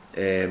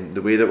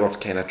 The way that we're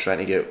kind of trying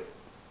to get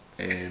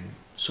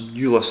some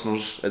new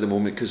listeners at the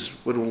moment, because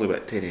we're only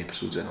about 10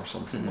 episodes in or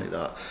something like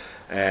that,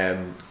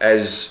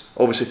 is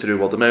obviously through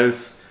word of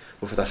mouth.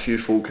 We've had a few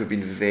folk who've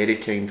been very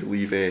kind to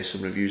leave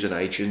some reviews on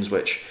iTunes,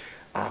 which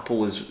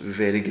Apple is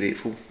very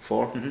grateful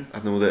for. I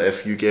know that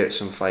if you get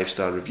some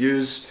 5-star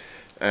reviews,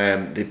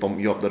 they bump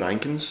you up the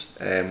rankings.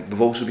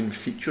 We've also been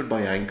featured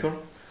by Anchor.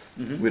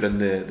 We're in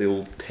the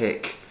old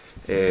tech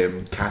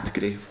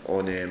category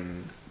on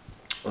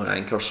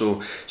Anchor.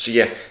 So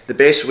yeah, the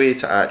best way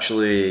to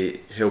actually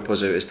help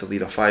us out is to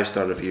leave a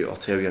 5-star review or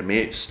tell your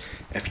mates.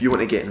 If you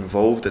want to get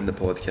involved in the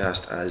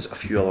podcast, as a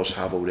few others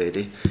have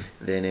already,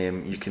 then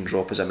you can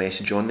drop us a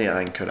message on the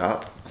Anchor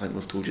app. I think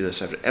we've told you this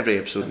every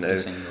episode now.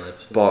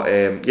 But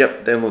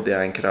yep, download the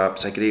Anchor app.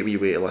 It's a great wee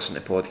way to listen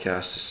to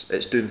podcasts.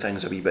 It's doing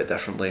things a wee bit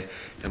differently,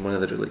 and one of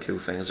the really cool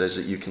things is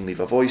that you can leave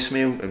a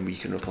voicemail and we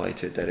can reply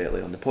to it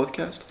directly on the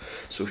podcast.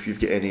 So if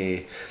you've got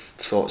any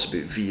thoughts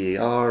about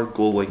VAR,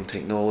 goal line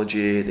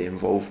technology, the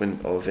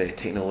involvement of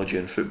technology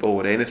in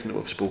football, or anything that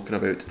we've spoken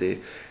about today,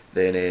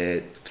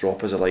 then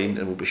drop us a line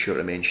and we'll be sure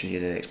to mention you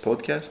in the next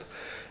podcast.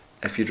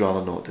 If you'd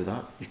rather not do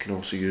that, you can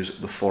also use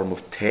the form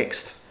of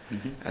text.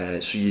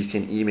 So you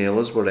can email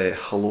us. We're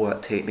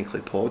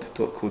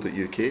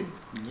hello@technicallypod.co.uk.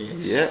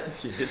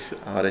 Yes.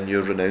 And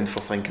you're renowned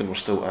for thinking we're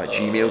still at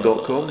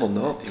gmail.com or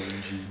not.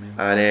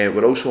 And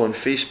we're also on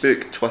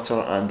Facebook, Twitter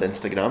and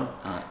Instagram.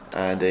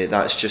 And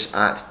that's just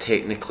at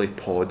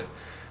technicallypod.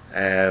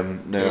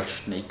 Now,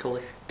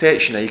 Tech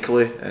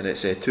Schneikely, and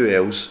it's 2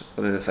 L's.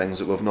 One of the things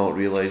that we've not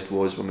realised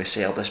was when we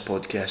set up this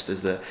podcast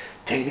is that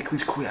technically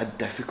it's quite a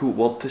difficult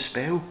word to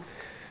spell.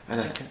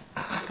 And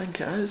I think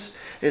it is.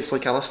 It's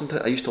like I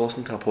used to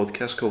listen to a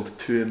podcast called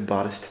Too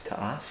Embarrassed to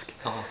Ask.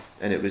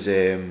 And it was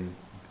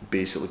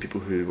basically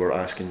people who were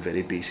asking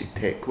very basic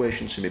tech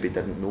questions who maybe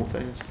didn't know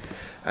things.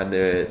 And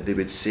they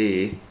would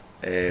say,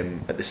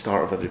 at the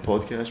start of every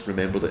podcast,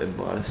 remember that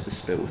embarrassed is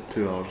spelled with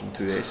 2 R's and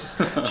 2 S's.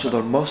 So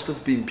there must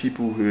have been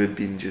people who had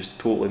been just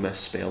totally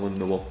misspelling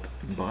the word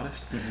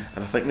embarrassed.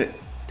 And I think that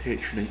Tech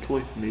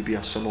Schneikely may be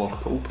a similar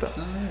culprit.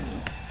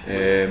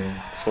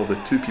 For the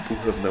 2 people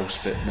who have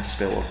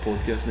misspelled our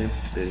podcast name,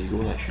 there you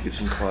go, that should get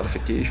some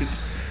clarification.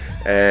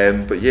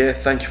 But yeah,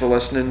 thank you for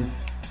listening.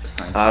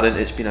 Aaron,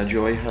 it's been a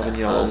joy having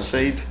you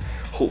alongside.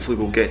 Hopefully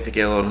we'll get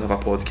together and have a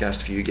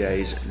podcast for you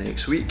guys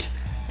next week.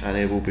 And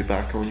we'll be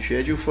back on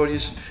schedule for you.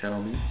 Shall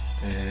we?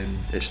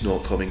 It's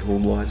not coming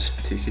home, lads.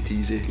 Take it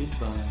easy.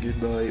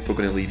 Goodbye. We're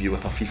going to leave you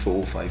with a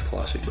FIFA 05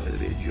 classic, by the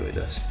way. Enjoy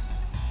this.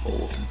 All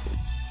looking forward.